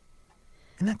band.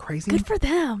 Isn't that crazy? Good for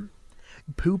them.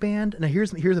 Pooh band. Now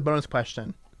here's a bonus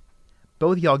question.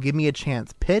 Both of y'all give me a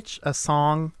chance. Pitch a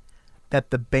song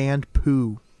that the band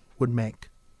Pooh would make.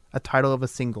 A title of a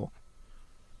single.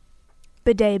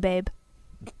 Bidet Babe.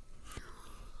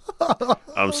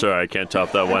 I'm sorry, I can't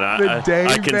top that one. The day,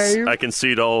 babe. I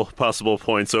concede all possible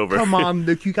points over. Come on,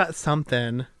 Luke, you got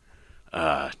something.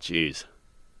 Jeez.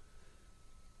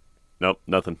 Nope,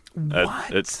 nothing.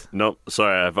 What? Nope.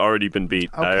 Sorry, I've already been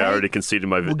beat. Okay. I already conceded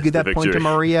my We'll give that victory. point to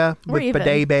Maria We're with even.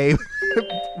 Bidet Babe.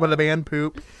 With the band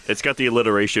Poop. It's got the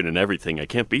alliteration and everything. I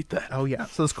can't beat that. Oh yeah.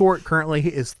 So the score currently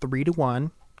is 3-1.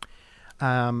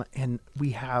 And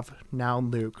we have now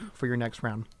Luke for your next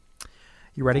round.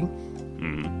 You ready?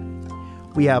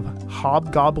 Mm-hmm. We have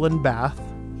Hobgoblin Bath.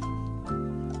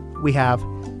 We have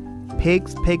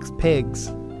Pigs, Pigs,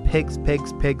 Pigs. Pigs,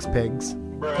 Pigs, Pigs, Pigs.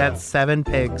 That's 7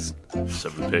 pigs.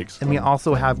 7 pigs. And we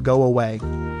also have Go Away.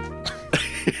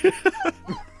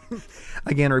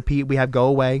 Again, repeat. We have Go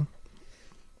Away,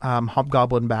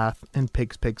 Hobgoblin Bath, and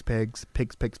Pigs, Pigs, Pigs.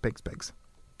 Pigs, Pigs, Pigs, Pigs.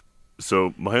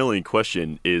 So my only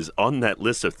question is, on that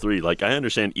list of 3, like, I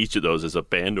understand each of those is a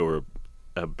band or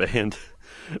a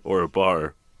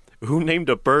bar. Who named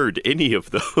a bird any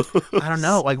of those? I don't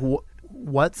know. Like,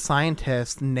 what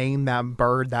scientist named that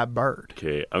bird that bird?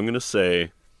 Okay, I'm going to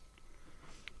say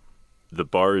the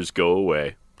bar is Go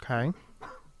Away. Okay.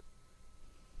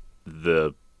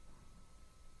 The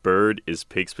bird is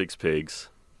Pigs, Pigs, Pigs.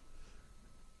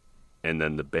 And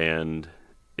then the band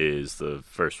is the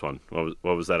first one.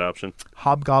 What was that option?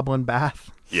 Hobgoblin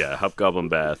Bath. Yeah, Hobgoblin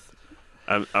Bath.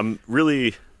 I'm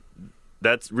really.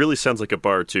 That really sounds like a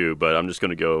bar too, but I'm just going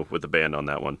to go with the band on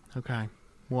that one. Okay.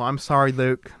 Well, I'm sorry,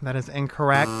 Luke. That is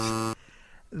incorrect.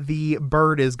 The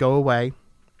bird is Go Away.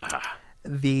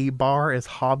 The bar is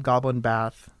Hobgoblin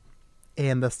Bath.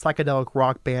 And the psychedelic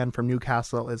rock band from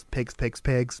Newcastle is Pigs, Pigs,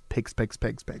 Pigs, Pigs, Pigs,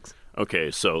 Pigs, Pigs.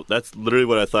 Okay, so that's literally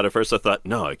what I thought at first. I thought,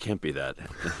 no, it can't be that.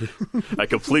 I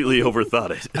completely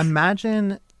overthought it.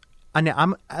 Imagine,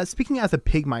 I'm speaking as a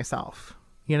pig myself.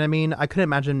 You know what I mean? I couldn't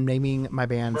imagine naming my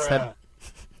band. Said,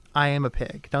 I am a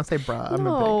pig. Don't say bruh. I'm a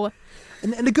No. pig.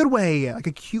 In a good way, like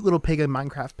a cute little pig, a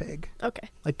Minecraft pig. Okay.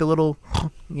 Like the little,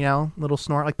 little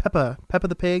snort, like Peppa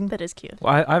the pig. That is cute.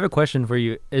 Well, I have a question for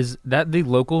you. Is that the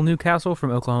local Newcastle from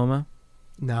Oklahoma?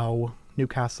 No,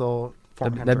 Newcastle,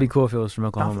 foreign country. That'd be cool if it was from Not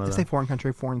Oklahoma. to though. say foreign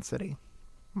country, foreign city.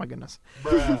 My goodness.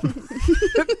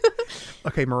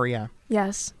 Okay, Maria,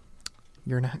 Yes.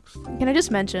 you're next. Can I just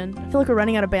mention, I feel like we're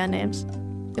running out of band names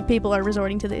if people are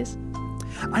resorting to these.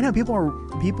 I know people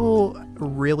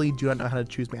really do not know how to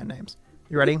choose band names.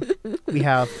 You ready? We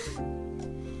have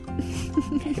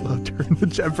Caleb, turn the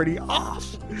Jeopardy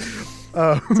off.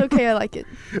 It's okay, I like it.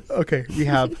 Okay, we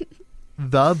have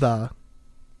the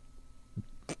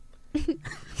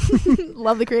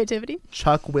Love the creativity.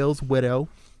 Chuck Will's Widow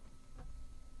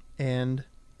and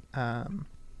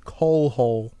Coal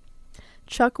Hole.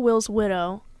 Chuck Will's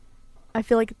Widow. I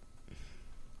feel like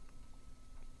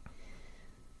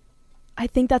I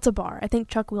think that's a bar. I think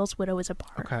Chuck Will's Widow is a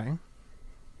bar. Okay.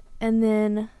 And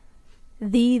then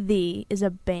The is a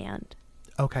band.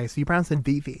 Okay, so you pronounce it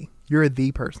VV. You're a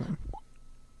the person.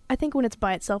 I think when it's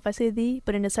by itself I say the,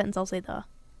 but in a sentence I'll say the.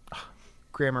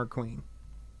 Grammar queen.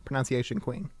 Pronunciation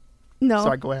queen. No.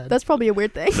 Sorry, go ahead. That's probably a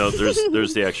weird thing. No,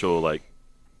 there's the actual, like,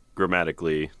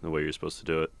 grammatically, the way you're supposed to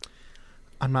do it.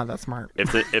 I'm not that smart.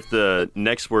 If the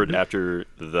next word after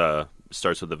the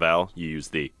starts with a vowel, you use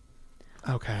the.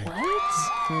 Okay.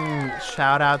 What?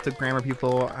 Shout out to grammar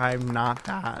people. I'm not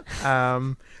that.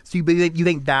 So you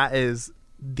think that is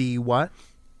the what?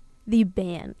 The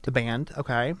band. The band.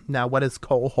 Okay. Now what is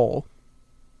coal hole?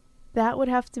 That would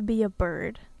have to be a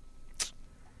bird.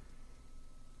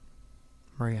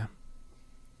 Maria,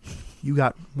 you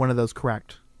got one of those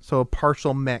correct. So a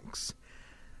partial mix.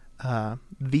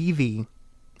 VV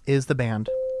is the band.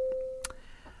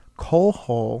 Coal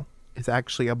hole is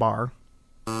actually a bar.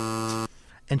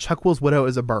 And Chuck Will's Widow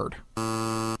is a bird.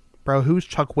 Bro, who's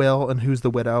Chuck Will and who's the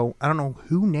widow? I don't know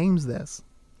who names this.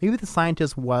 Maybe the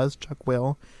scientist was Chuck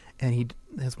Will and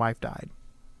his wife died.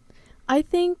 I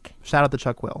think Shout out to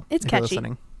Chuck Will. It's if you're catchy.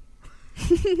 listening.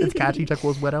 It's catchy, Chuck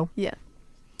Will's Widow. yeah.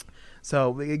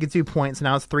 So it gets you points.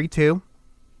 Now it's 3-2.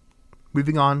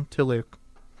 Moving on to Luke.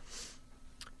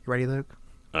 You ready, Luke?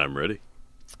 I'm ready.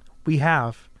 We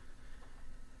have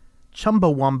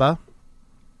Chumbawamba,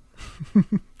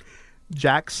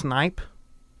 Jack Snipe,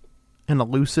 and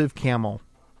Elusive Camel.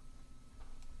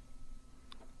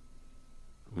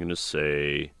 I'm going to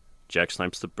say Jack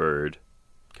Snipe's the bird,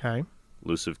 Okay.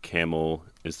 Elusive Camel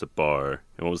is the bar.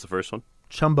 And what was the first one?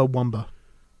 Chumbawamba.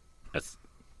 That's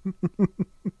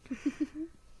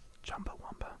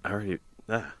Chumbawamba. I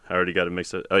already got it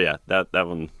mixed up. Oh yeah, that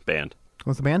one band.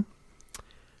 What's the band?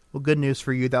 Well, good news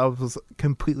for you. That was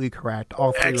completely correct.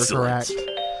 All three Excellent. were correct.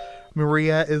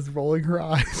 Maria is rolling her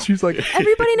eyes. She's like,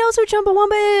 Everybody knows who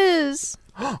Chumbawamba is.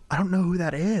 I don't know who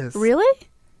that is. Really?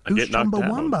 I Who's get knocked down.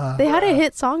 Chumbawamba? They had a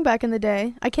hit song back in the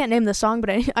day. I can't name the song, but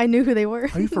I knew who they were.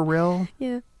 Are you for real?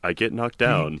 Yeah. I get knocked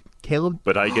down, Caleb?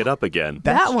 but I get up again.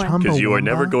 That's That one. Chumbawamba. Because you are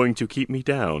never going to keep me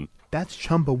down. That's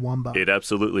Chumbawamba. It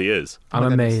absolutely is. I'm my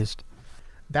goodness. amazed.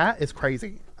 That is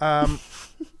crazy.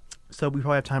 So we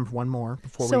probably have time for one more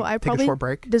before So we I take a probably short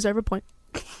break. deserve a point.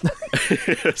 I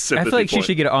feel like she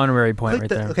should get an honorary point Click right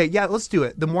the- there. Okay, yeah, let's do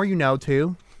it. The more you know,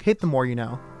 too. Hit the more you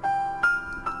know.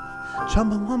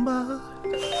 Chumbawamba.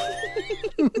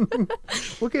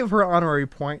 We'll give her an honorary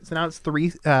point. So now it's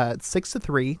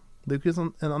 6-3. Luke is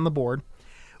on the board.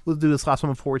 We'll do this last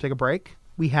one before we take a break.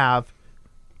 We have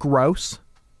gross.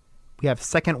 We have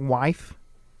second wife.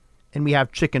 And we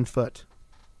have chicken foot.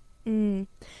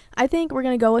 I think we're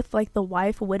gonna go with like the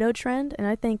wife widow trend, and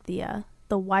I think the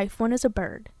wife one is a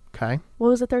bird. Okay. What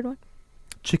was the third one?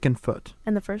 Chicken foot.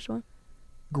 And the first one?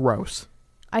 Gross.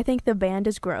 I think the band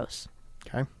is gross,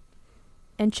 Okay.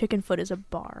 and chicken foot is a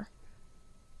bar.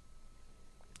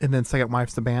 And then second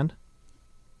wife's the band.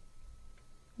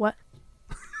 What?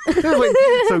 Wait,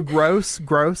 so gross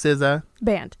is a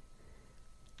Band.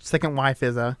 second wife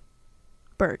is a,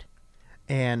 Bird.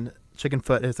 and chicken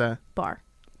foot is a. Bar.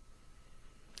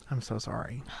 I'm so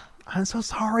sorry. I'm so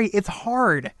sorry. It's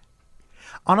hard.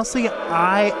 Honestly,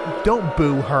 I don't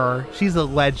boo her. She's a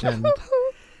legend.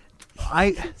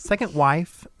 Second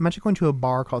wife. Imagine going to a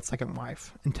bar called Second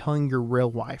Wife and telling your real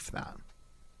wife that.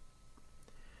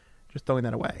 Just throwing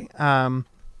that away.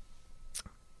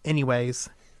 Anyways,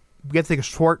 we have to take a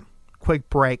short, quick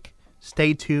break.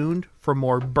 Stay tuned for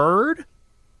more bird,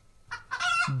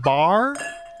 bar,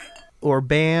 or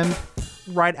band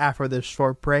right after this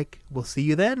short break. We'll see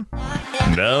you then.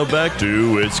 Now back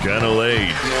to It's Kinda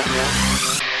Late.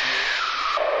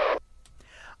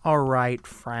 All right,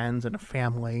 friends and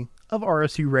family of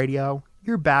RSU Radio,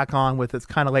 you're back on with It's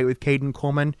Kinda Late with Caden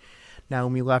Coleman. Now,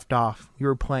 when we left off, we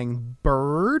were playing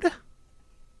bird,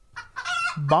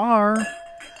 bar,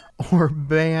 or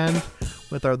band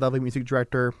with our lovely music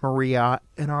director, Maria,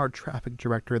 and our traffic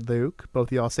director, Luke. Both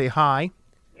of y'all say hi.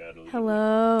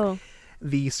 Hello.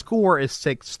 The score is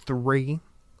 6-3,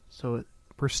 so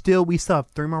we still have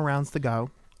 3 more rounds to go,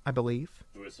 I believe.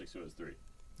 Who has 6, who has 3?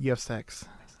 You have 6.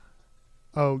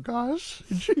 Oh, gosh.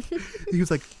 He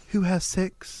was like, who has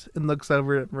 6? And looks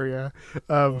over at Maria.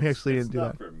 He actually didn't do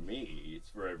that. It's not for me. It's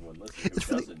for everyone listening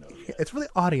who doesn't know yet. It's for the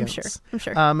audience. I'm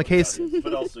sure. In case...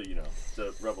 But also,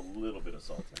 to rub a little bit of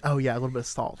salt in. Oh, yeah, a little bit of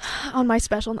salt. On my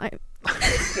special night.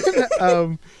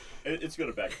 It's going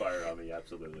to backfire on me,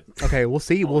 absolutely. Okay, we'll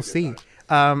see. We'll see.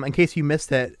 In case you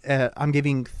missed it, I'm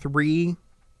giving 3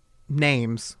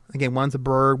 names. Again, one's a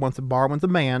bird, one's a bar, one's a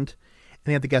band.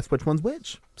 And you have to guess which one's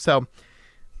which. So...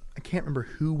 I can't remember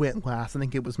who went last. I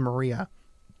think it was Maria.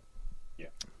 Yeah.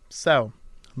 So,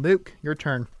 Luke, your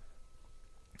turn.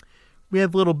 We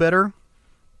have Little Bitter.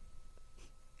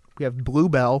 We have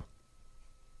Bluebell.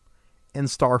 And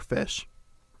Starfish.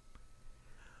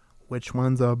 Which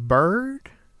one's a bird?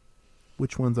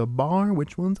 Which one's a bar?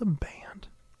 Which one's a band?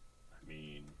 I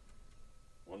mean,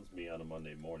 one's me on a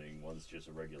Monday morning. One's just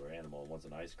a regular animal. One's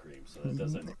an ice cream. So that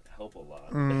doesn't help a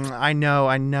lot. I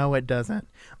know it doesn't.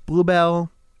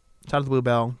 Bluebell. Shout out to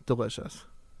Bluebell. Delicious.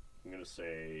 I'm going to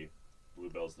say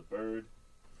Bluebell's the bird,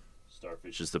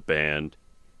 Starfish is the band,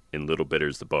 and Little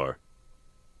Bitter's the bar.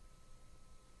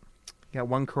 Got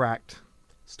one correct.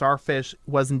 Starfish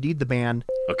was indeed the band.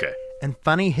 Okay. And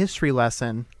funny history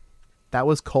lesson, that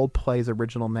was Coldplay's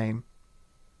original name.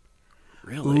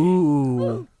 Really?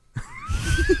 Ooh.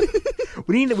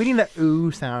 we need that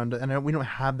ooh sound, and we don't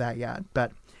have that yet,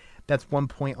 but that's 1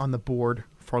 point on the board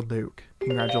for Luke.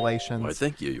 Congratulations. Why,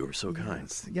 thank you. You were so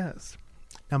kind. Yes.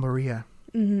 Now, Maria,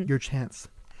 your chance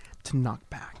to knock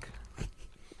back.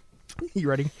 You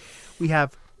ready? We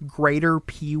have Greater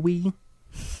Pee-wee,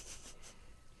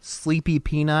 Sleepy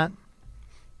Peanut,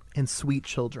 and Sweet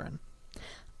Children.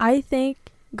 I think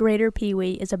Greater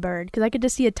Pee-wee is a bird, because I could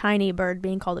just see a tiny bird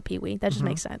being called a Pee-wee. That just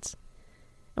makes sense.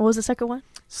 And what was the second one?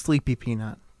 Sleepy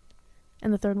Peanut.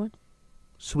 And the third one?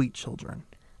 Sweet Children.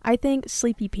 I think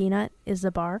Sleepy Peanut is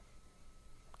the bar.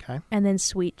 Okay. And then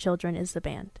Sweet Children is the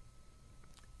band.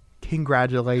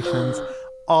 Congratulations.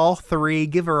 All 3.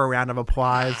 Give her a round of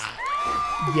applause.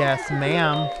 Yes,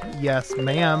 ma'am. Yes,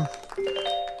 ma'am.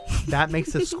 That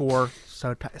makes the score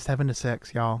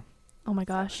 7-6, y'all. Oh my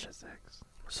gosh. 7-6.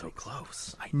 We're so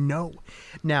close. I know.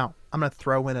 Now, I'm going to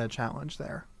throw in a challenge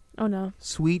there. Oh no.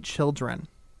 Sweet Children.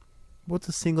 What's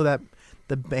a single that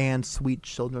the band Sweet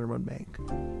Children would make?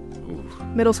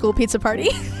 Middle School Pizza Party.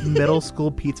 Middle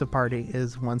School Pizza Party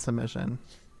is one submission.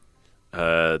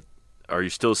 Are you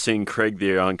still seeing Craig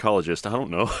the oncologist? I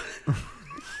don't know.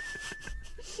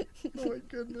 Oh my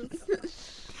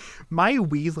goodness. My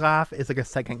wheeze laugh is like a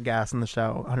second guess in the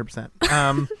show,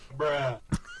 100%. Bruh.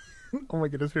 Oh my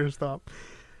goodness, here, stop.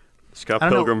 Scott I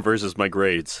don't Pilgrim versus my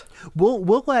grades.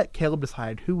 We'll let Caleb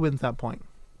decide who wins that point.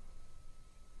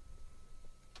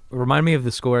 Remind me of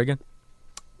the score again.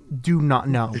 Do not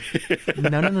know.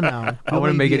 No. I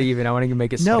want to make it even. I want to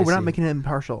make it spicy. No, we're not making it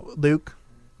impartial. Luke,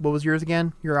 what was yours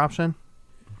again? Your option?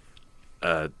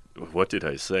 What did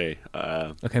I say?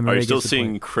 Okay, are Maria you still gets the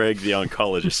seeing point. Craig the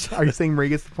oncologist? Are you saying Marie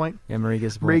gets the point? Yeah, Maria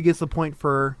gets the point. Marie gets the point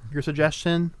for your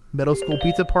suggestion. Middle School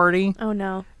Pizza Party Oh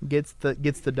no. gets the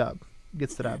dub.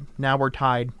 Gets the dub. Now we're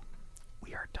tied.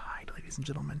 We are tied, ladies and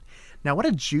gentlemen. Now, what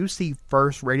a juicy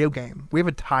first radio game. We have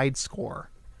a tied score.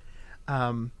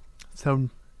 So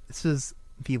this is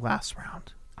the last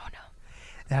round. Oh no.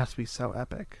 It has to be so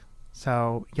epic.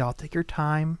 So y'all take your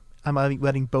time. I'm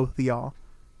letting both of y'all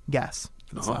guess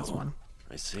for this last one.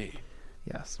 I see.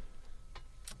 Yes.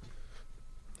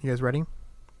 You guys ready?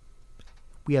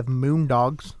 We have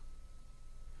Moondogs,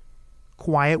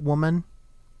 Quiet Woman,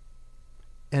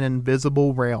 and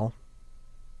Invisible Rail.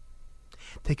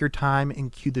 Take your time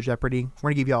and cue the Jeopardy.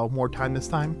 We're going to give y'all more time this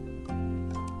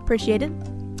time. Appreciate it.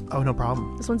 Oh, no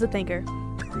problem. This one's a thinker.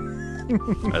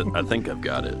 I think I've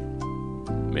got it.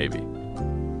 Maybe.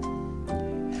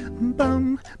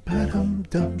 bum, ba-dum,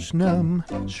 dum, shnum,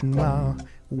 shwa,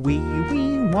 wee,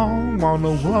 wong,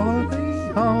 wanna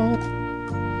wally, ho.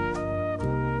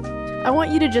 I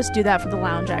want you to just do that for the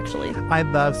lounge, actually. I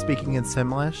love speaking in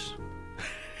Simlish.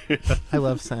 I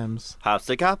love Sims.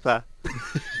 Hopsicapa.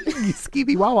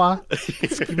 Skibby Wawa.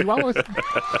 Skibby Wawa.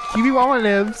 Skibby Wawa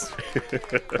lives.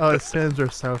 Oh, Sims are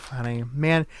so funny.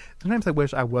 Man, sometimes I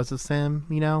wish I was a Sim,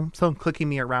 you know? Someone clicking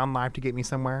me around live to get me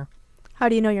somewhere. How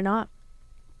do you know you're not?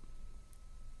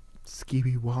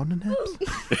 Skibby Wawa nips.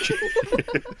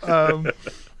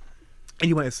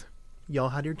 Anyways, y'all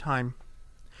had your time.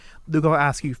 Luke, I'll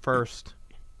ask you first.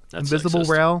 That's Invisible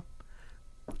sexist.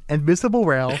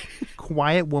 Rail,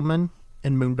 Quiet Woman,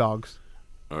 and Moondogs.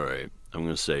 All right. I'm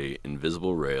going to say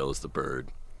Invisible Rail is the bird,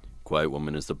 Quiet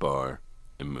Woman is the bar,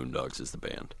 and Moondogs is the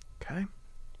band. Okay.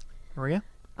 Maria?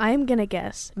 I'm gonna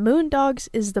guess Moondogs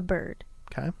is the bird.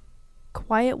 Okay.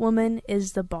 Quiet Woman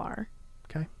is the bar.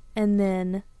 Okay. And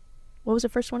then, what was the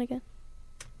first one again?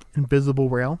 Invisible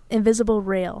Rail. Invisible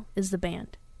Rail is the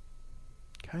band.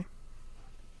 Okay.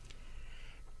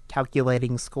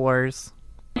 Calculating scores.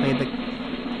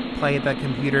 Play the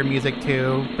computer music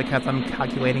too, because I'm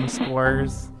calculating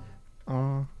scores.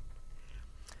 Oh.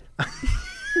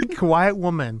 Quiet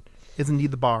Woman is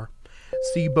indeed the bar.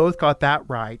 So you both got that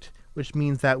right, which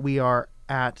means that we are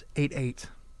at 8-8.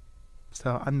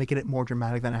 So I'm making it more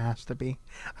dramatic than it has to be.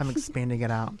 I'm expanding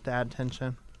it out to add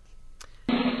tension.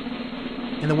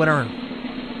 And the winner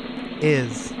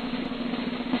is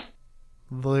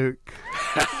Luke.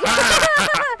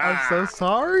 I'm so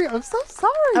sorry. I'm so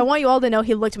sorry. I want you all to know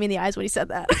he looked me in the eyes when he said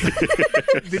that.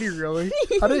 Did he really?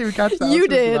 I didn't even catch that. You I was just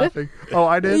did. laughing. Oh,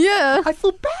 I did? Yeah. I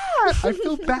feel bad. I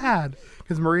feel bad.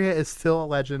 Because Maria is still a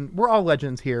legend. We're all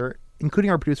legends here, including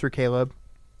our producer, Caleb.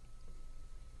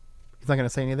 He's not going to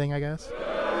say anything, I guess.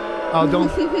 Oh,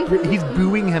 don't. He's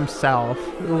booing himself.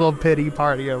 A little pity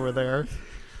party over there.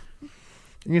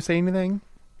 You say anything?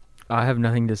 I have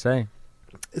nothing to say.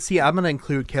 See, I'm going to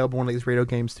include Caleb in one of these radio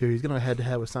games, too. He's going to head to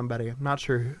head with somebody. I'm not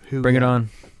sure who. Bring it on.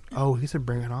 Oh, he said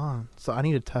bring it on. So I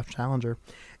need a tough challenger.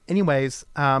 Anyways,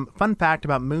 fun fact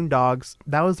about Moondogs.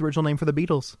 That was the original name for the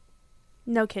Beatles.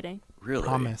 No kidding. Really?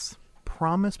 Promise.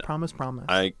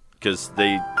 Because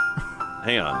they,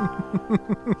 hang on,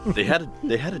 they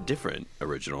had a different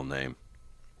original name.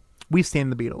 We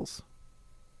stand the Beatles.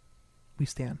 We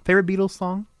stand. Favorite Beatles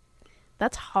song?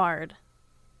 That's hard.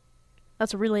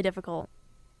 That's really difficult.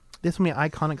 There's so many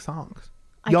iconic songs.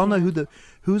 I Y'all know can't.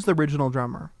 who's the original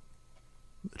drummer?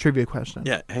 Trivia question.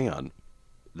 Yeah, hang on,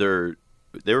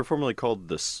 they were formerly called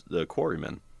the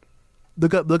Quarrymen.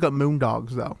 Look up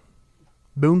Moondogs though.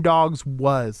 Moondogs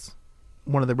was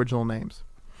one of the original names.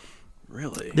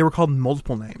 Really? They were called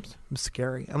multiple names. It was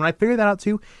scary. And when I figured that out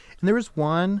too, and there was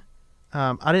one,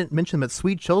 I didn't mention them, but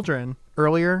Sweet Children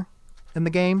earlier in the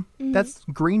game. Mm-hmm. That's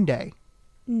Green Day.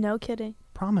 No kidding.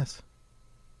 Promise.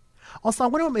 Also, I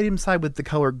wonder what made him side with the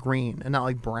color green and not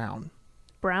like brown.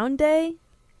 Brown Day?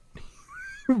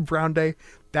 Brown Day.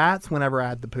 That's whenever I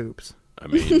had the poops. I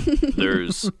mean,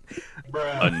 there's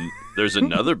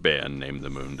another band named the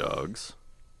Moondogs.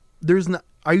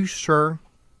 Are you sure?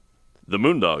 The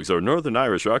Moondogs are a Northern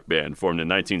Irish rock band formed in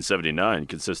 1979,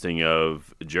 consisting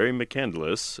of Jerry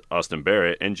McCandless, Austin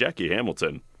Barrett, and Jackie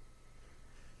Hamilton.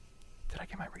 Did I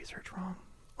get my research wrong?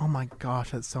 Oh my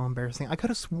gosh, that's so embarrassing. I could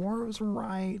have swore it was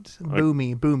right. Boo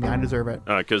me. I deserve it.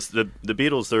 Because the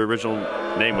Beatles, their original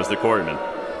name was the Quarrymen.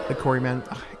 The Quarrymen.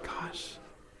 Oh my gosh.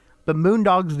 But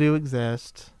Moondogs do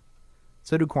exist.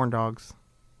 So do corn dogs.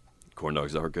 Corn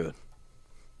dogs are good.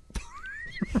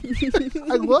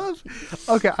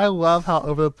 I love how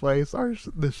over the place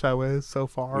the show is so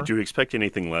far. Would you expect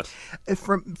anything less?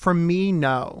 From me,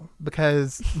 no,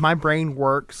 because my brain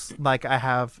works like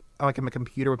I'm a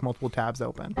computer with multiple tabs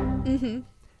open,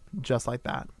 just like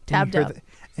that. Tabbed up.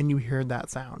 And you hear that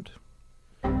sound.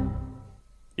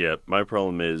 Yeah, my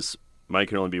problem is mine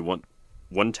can only be one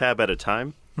tab at a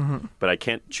time, but I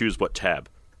can't choose what tab.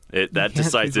 That can't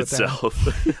decides choose what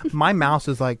itself. My mouse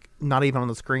is like not even on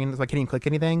the screen. It's like I can't even click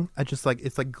anything. I just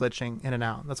it's like glitching in and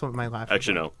out. That's what my life is.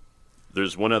 Actually, no.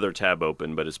 There's one other tab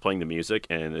open, but it's playing the music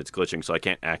and it's glitching, so I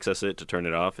can't access it to turn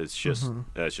it off. It's just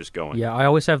it's just going. Yeah, I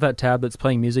always have that tab that's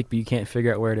playing music, but you can't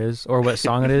figure out where it is or what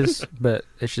song it is, but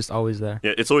it's just always there.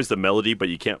 Yeah, it's always the melody, but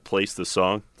you can't place the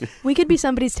song. We could be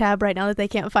somebody's tab right now that they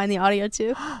can't find the audio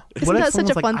to. Isn't What if that such a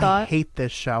someone's fun like, thought? I hate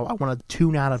this show. I want to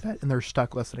tune out of it, and they're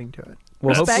stuck listening to it.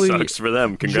 Well, That hopefully, sucks for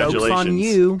them.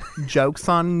 Congratulations. Joke's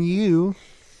on you.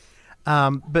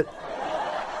 But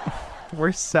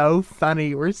we're so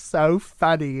funny.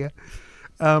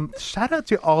 Shout out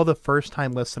to all the first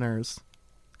time listeners.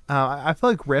 I feel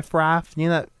like Riff Raff, you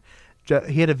know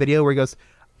he had a video where he goes,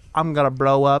 "I'm gonna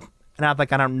blow up," and I was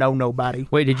like, "I don't know nobody."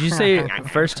 Wait, did you say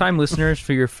first-time listeners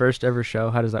for your first ever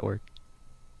show? How does that work?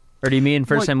 Or do you mean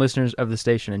first-time listeners of the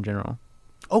station in general?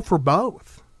 Oh, for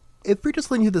both. If you're just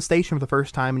listening to the station for the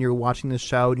first time and you're watching this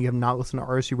show and you have not listened to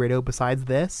RSU Radio besides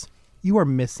this, you are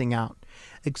missing out,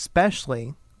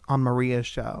 especially on Maria's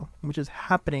show, which is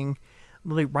happening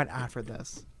literally right after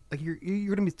this. Like you're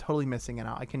gonna be totally missing it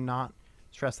out. I cannot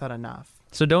stress that enough.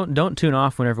 So don't tune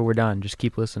off whenever we're done. Just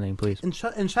keep listening, please. And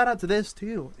shout out to this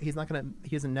too. He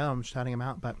doesn't know I'm shouting him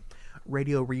out, but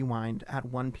Radio Rewind at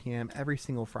 1 p.m. every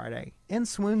single Friday in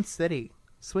Swoon City.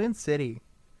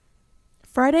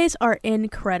 Fridays are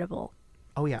incredible.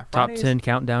 Oh yeah, Top Fridays, 10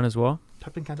 countdown as well.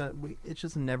 Top 10 countdown. It's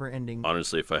just never ending.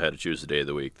 Honestly, if I had to choose a day of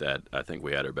the week that I think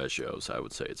we had our best shows, I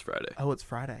would say it's Friday. Oh, it's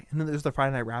Friday, and then there's the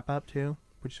Friday night wrap up too,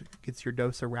 which gets your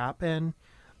dose of rap in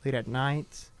late at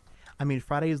night. I mean,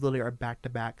 Fridays literally are back to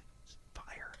back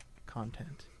fire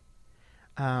content.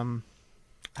 I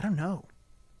don't know.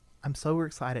 I'm so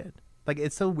excited. Like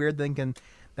it's so weird thinking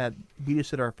that we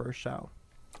just did our first show.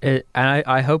 And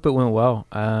I hope it went well.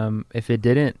 If it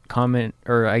didn't, comment,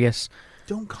 or I guess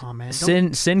Don't comment.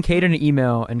 send Kate an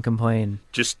email and complain.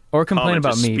 Or complain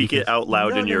about just me. Speak it out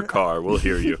loud in your car. We'll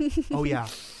hear you. Oh yeah,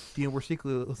 we're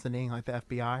secretly listening like the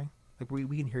FBI. Like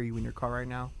we can hear you in your car right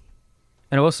now.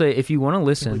 And I will say, if you want to believe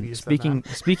listen, you said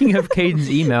speaking of Caden's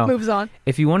email, Moves on.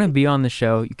 if you want to be on the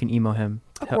show, you can email him.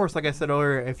 Of course, like I said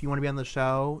earlier, if you want to be on the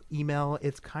show, email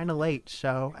it's kinda late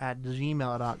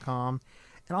show@gmail.com,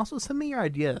 and also send me your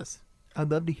ideas.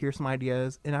 I'd love to hear some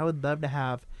ideas, and I would love to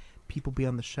have people be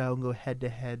on the show and go head to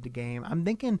head to game. I'm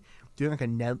thinking doing like a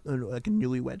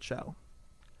newlywed show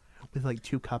with like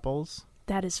two couples.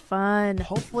 That is fun.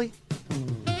 Hopefully,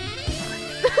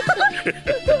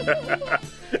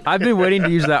 I've been waiting to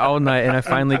use that all night, and I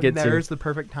finally get to. there's the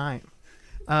perfect time.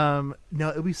 No,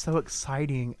 it'll be so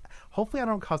exciting. Hopefully, I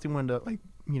don't cause anyone to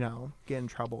get in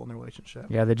trouble in their relationship.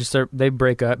 Yeah, they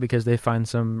break up because they find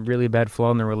some really bad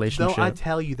flaw in their relationship. Though I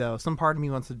tell you though, some part of me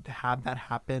wants to have that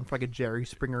happen for like a Jerry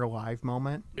Springer Live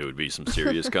moment. It would be some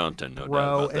serious content, no doubt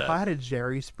Bro, about that. if I had a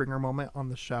Jerry Springer moment on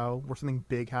the show where something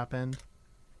big happened,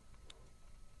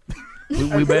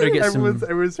 we better get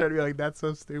everyone's trying to be like, that's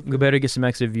so stupid. We better get some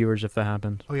extra viewers if that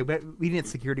happens. Okay, but we need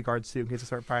security guards too in case they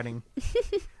start fighting.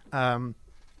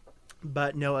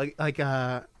 But no, like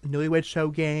a newlywed show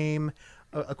game,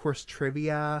 of course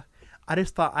trivia. I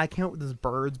just thought I came up with this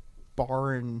Birds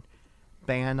bar and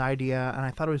band idea, and I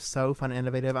thought it was so fun and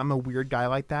innovative. I'm a weird guy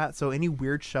like that, so any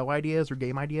weird show ideas or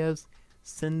game ideas,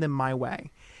 send them my way,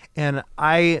 and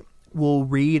I will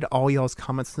read all y'all's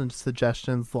comments and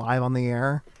suggestions live on the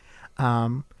air.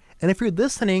 And if you're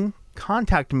listening,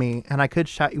 contact me, and I could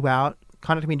shout you out.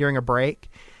 Contact me during a break,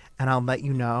 and I'll let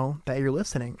you know that you're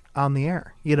listening on the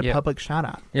air. You get a public shout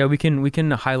out. Yeah, we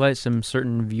can highlight some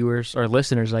certain viewers or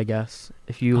listeners, I guess,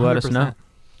 if you let us know.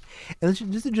 And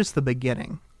this is just the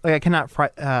beginning. Like I cannot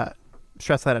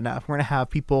stress that enough. We're gonna have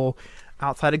people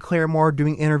outside of Claremore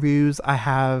doing interviews. I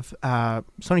have so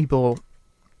many people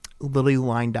literally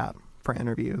lined up for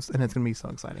interviews, and it's gonna be so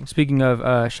exciting. Speaking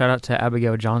of, shout out to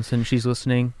Abigail Johnson. She's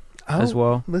listening as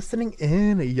well. Listening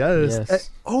in, yes.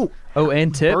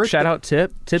 And Tip. Birthday. Shout out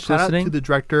Tip. Tip's Shout listening. out to the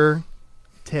director,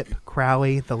 Tip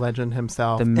Crowley, the legend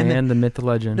himself. The man, the myth, the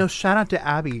legend. No, shout out to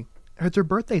Abby. It's her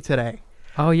birthday today.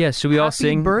 Oh, yes. Should we all Happy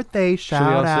sing? Birthday, Should we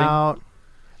all shout out.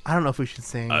 I don't know if we should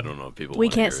sing. I don't know if people We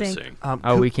want to can't hear us sing.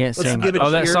 sing. We can't let's sing. give a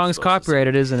Oh, that cheer. song's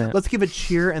copyrighted, isn't it? Let's give a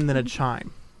cheer and then a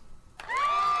chime.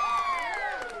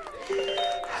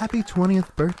 Happy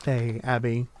 20th birthday,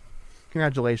 Abby.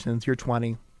 Congratulations, you're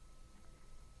 20.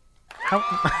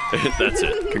 That's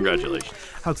it. Congratulations.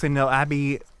 I would say no,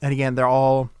 Abby, and again, they're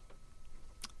all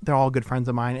good friends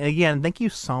of mine. And again, thank you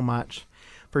so much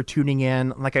for tuning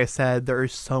in. Like I said, there are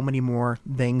so many more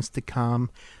things to come.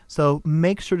 So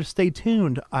make sure to stay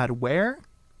tuned at where?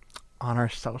 On our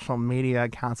social media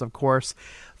accounts, of course.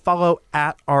 Follow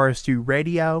at RSU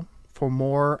Radio for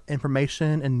more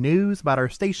information and news about our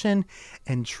station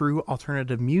and true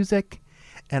alternative music.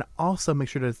 And also make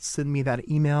sure to send me that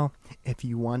email if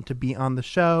you want to be on the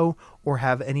show or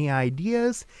have any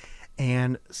ideas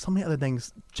and so many other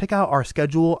things. Check out our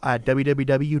schedule at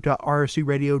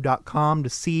www.rsuradio.com to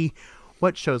see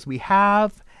what shows we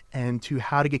have and to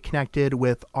how to get connected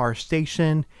with our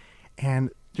station. And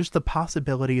just the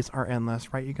possibilities are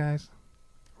endless, right, you guys?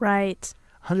 Right.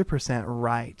 100%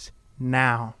 right.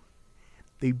 Now,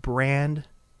 the brand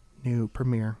new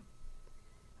premiere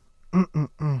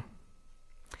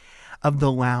of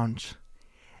The Lounge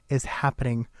is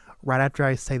happening right after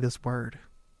I say this word.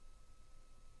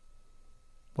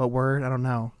 What word? I don't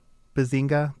know.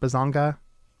 Bazonga?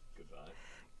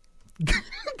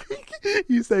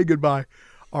 You say goodbye.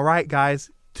 All right,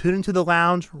 guys, tune into the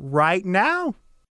lounge right now.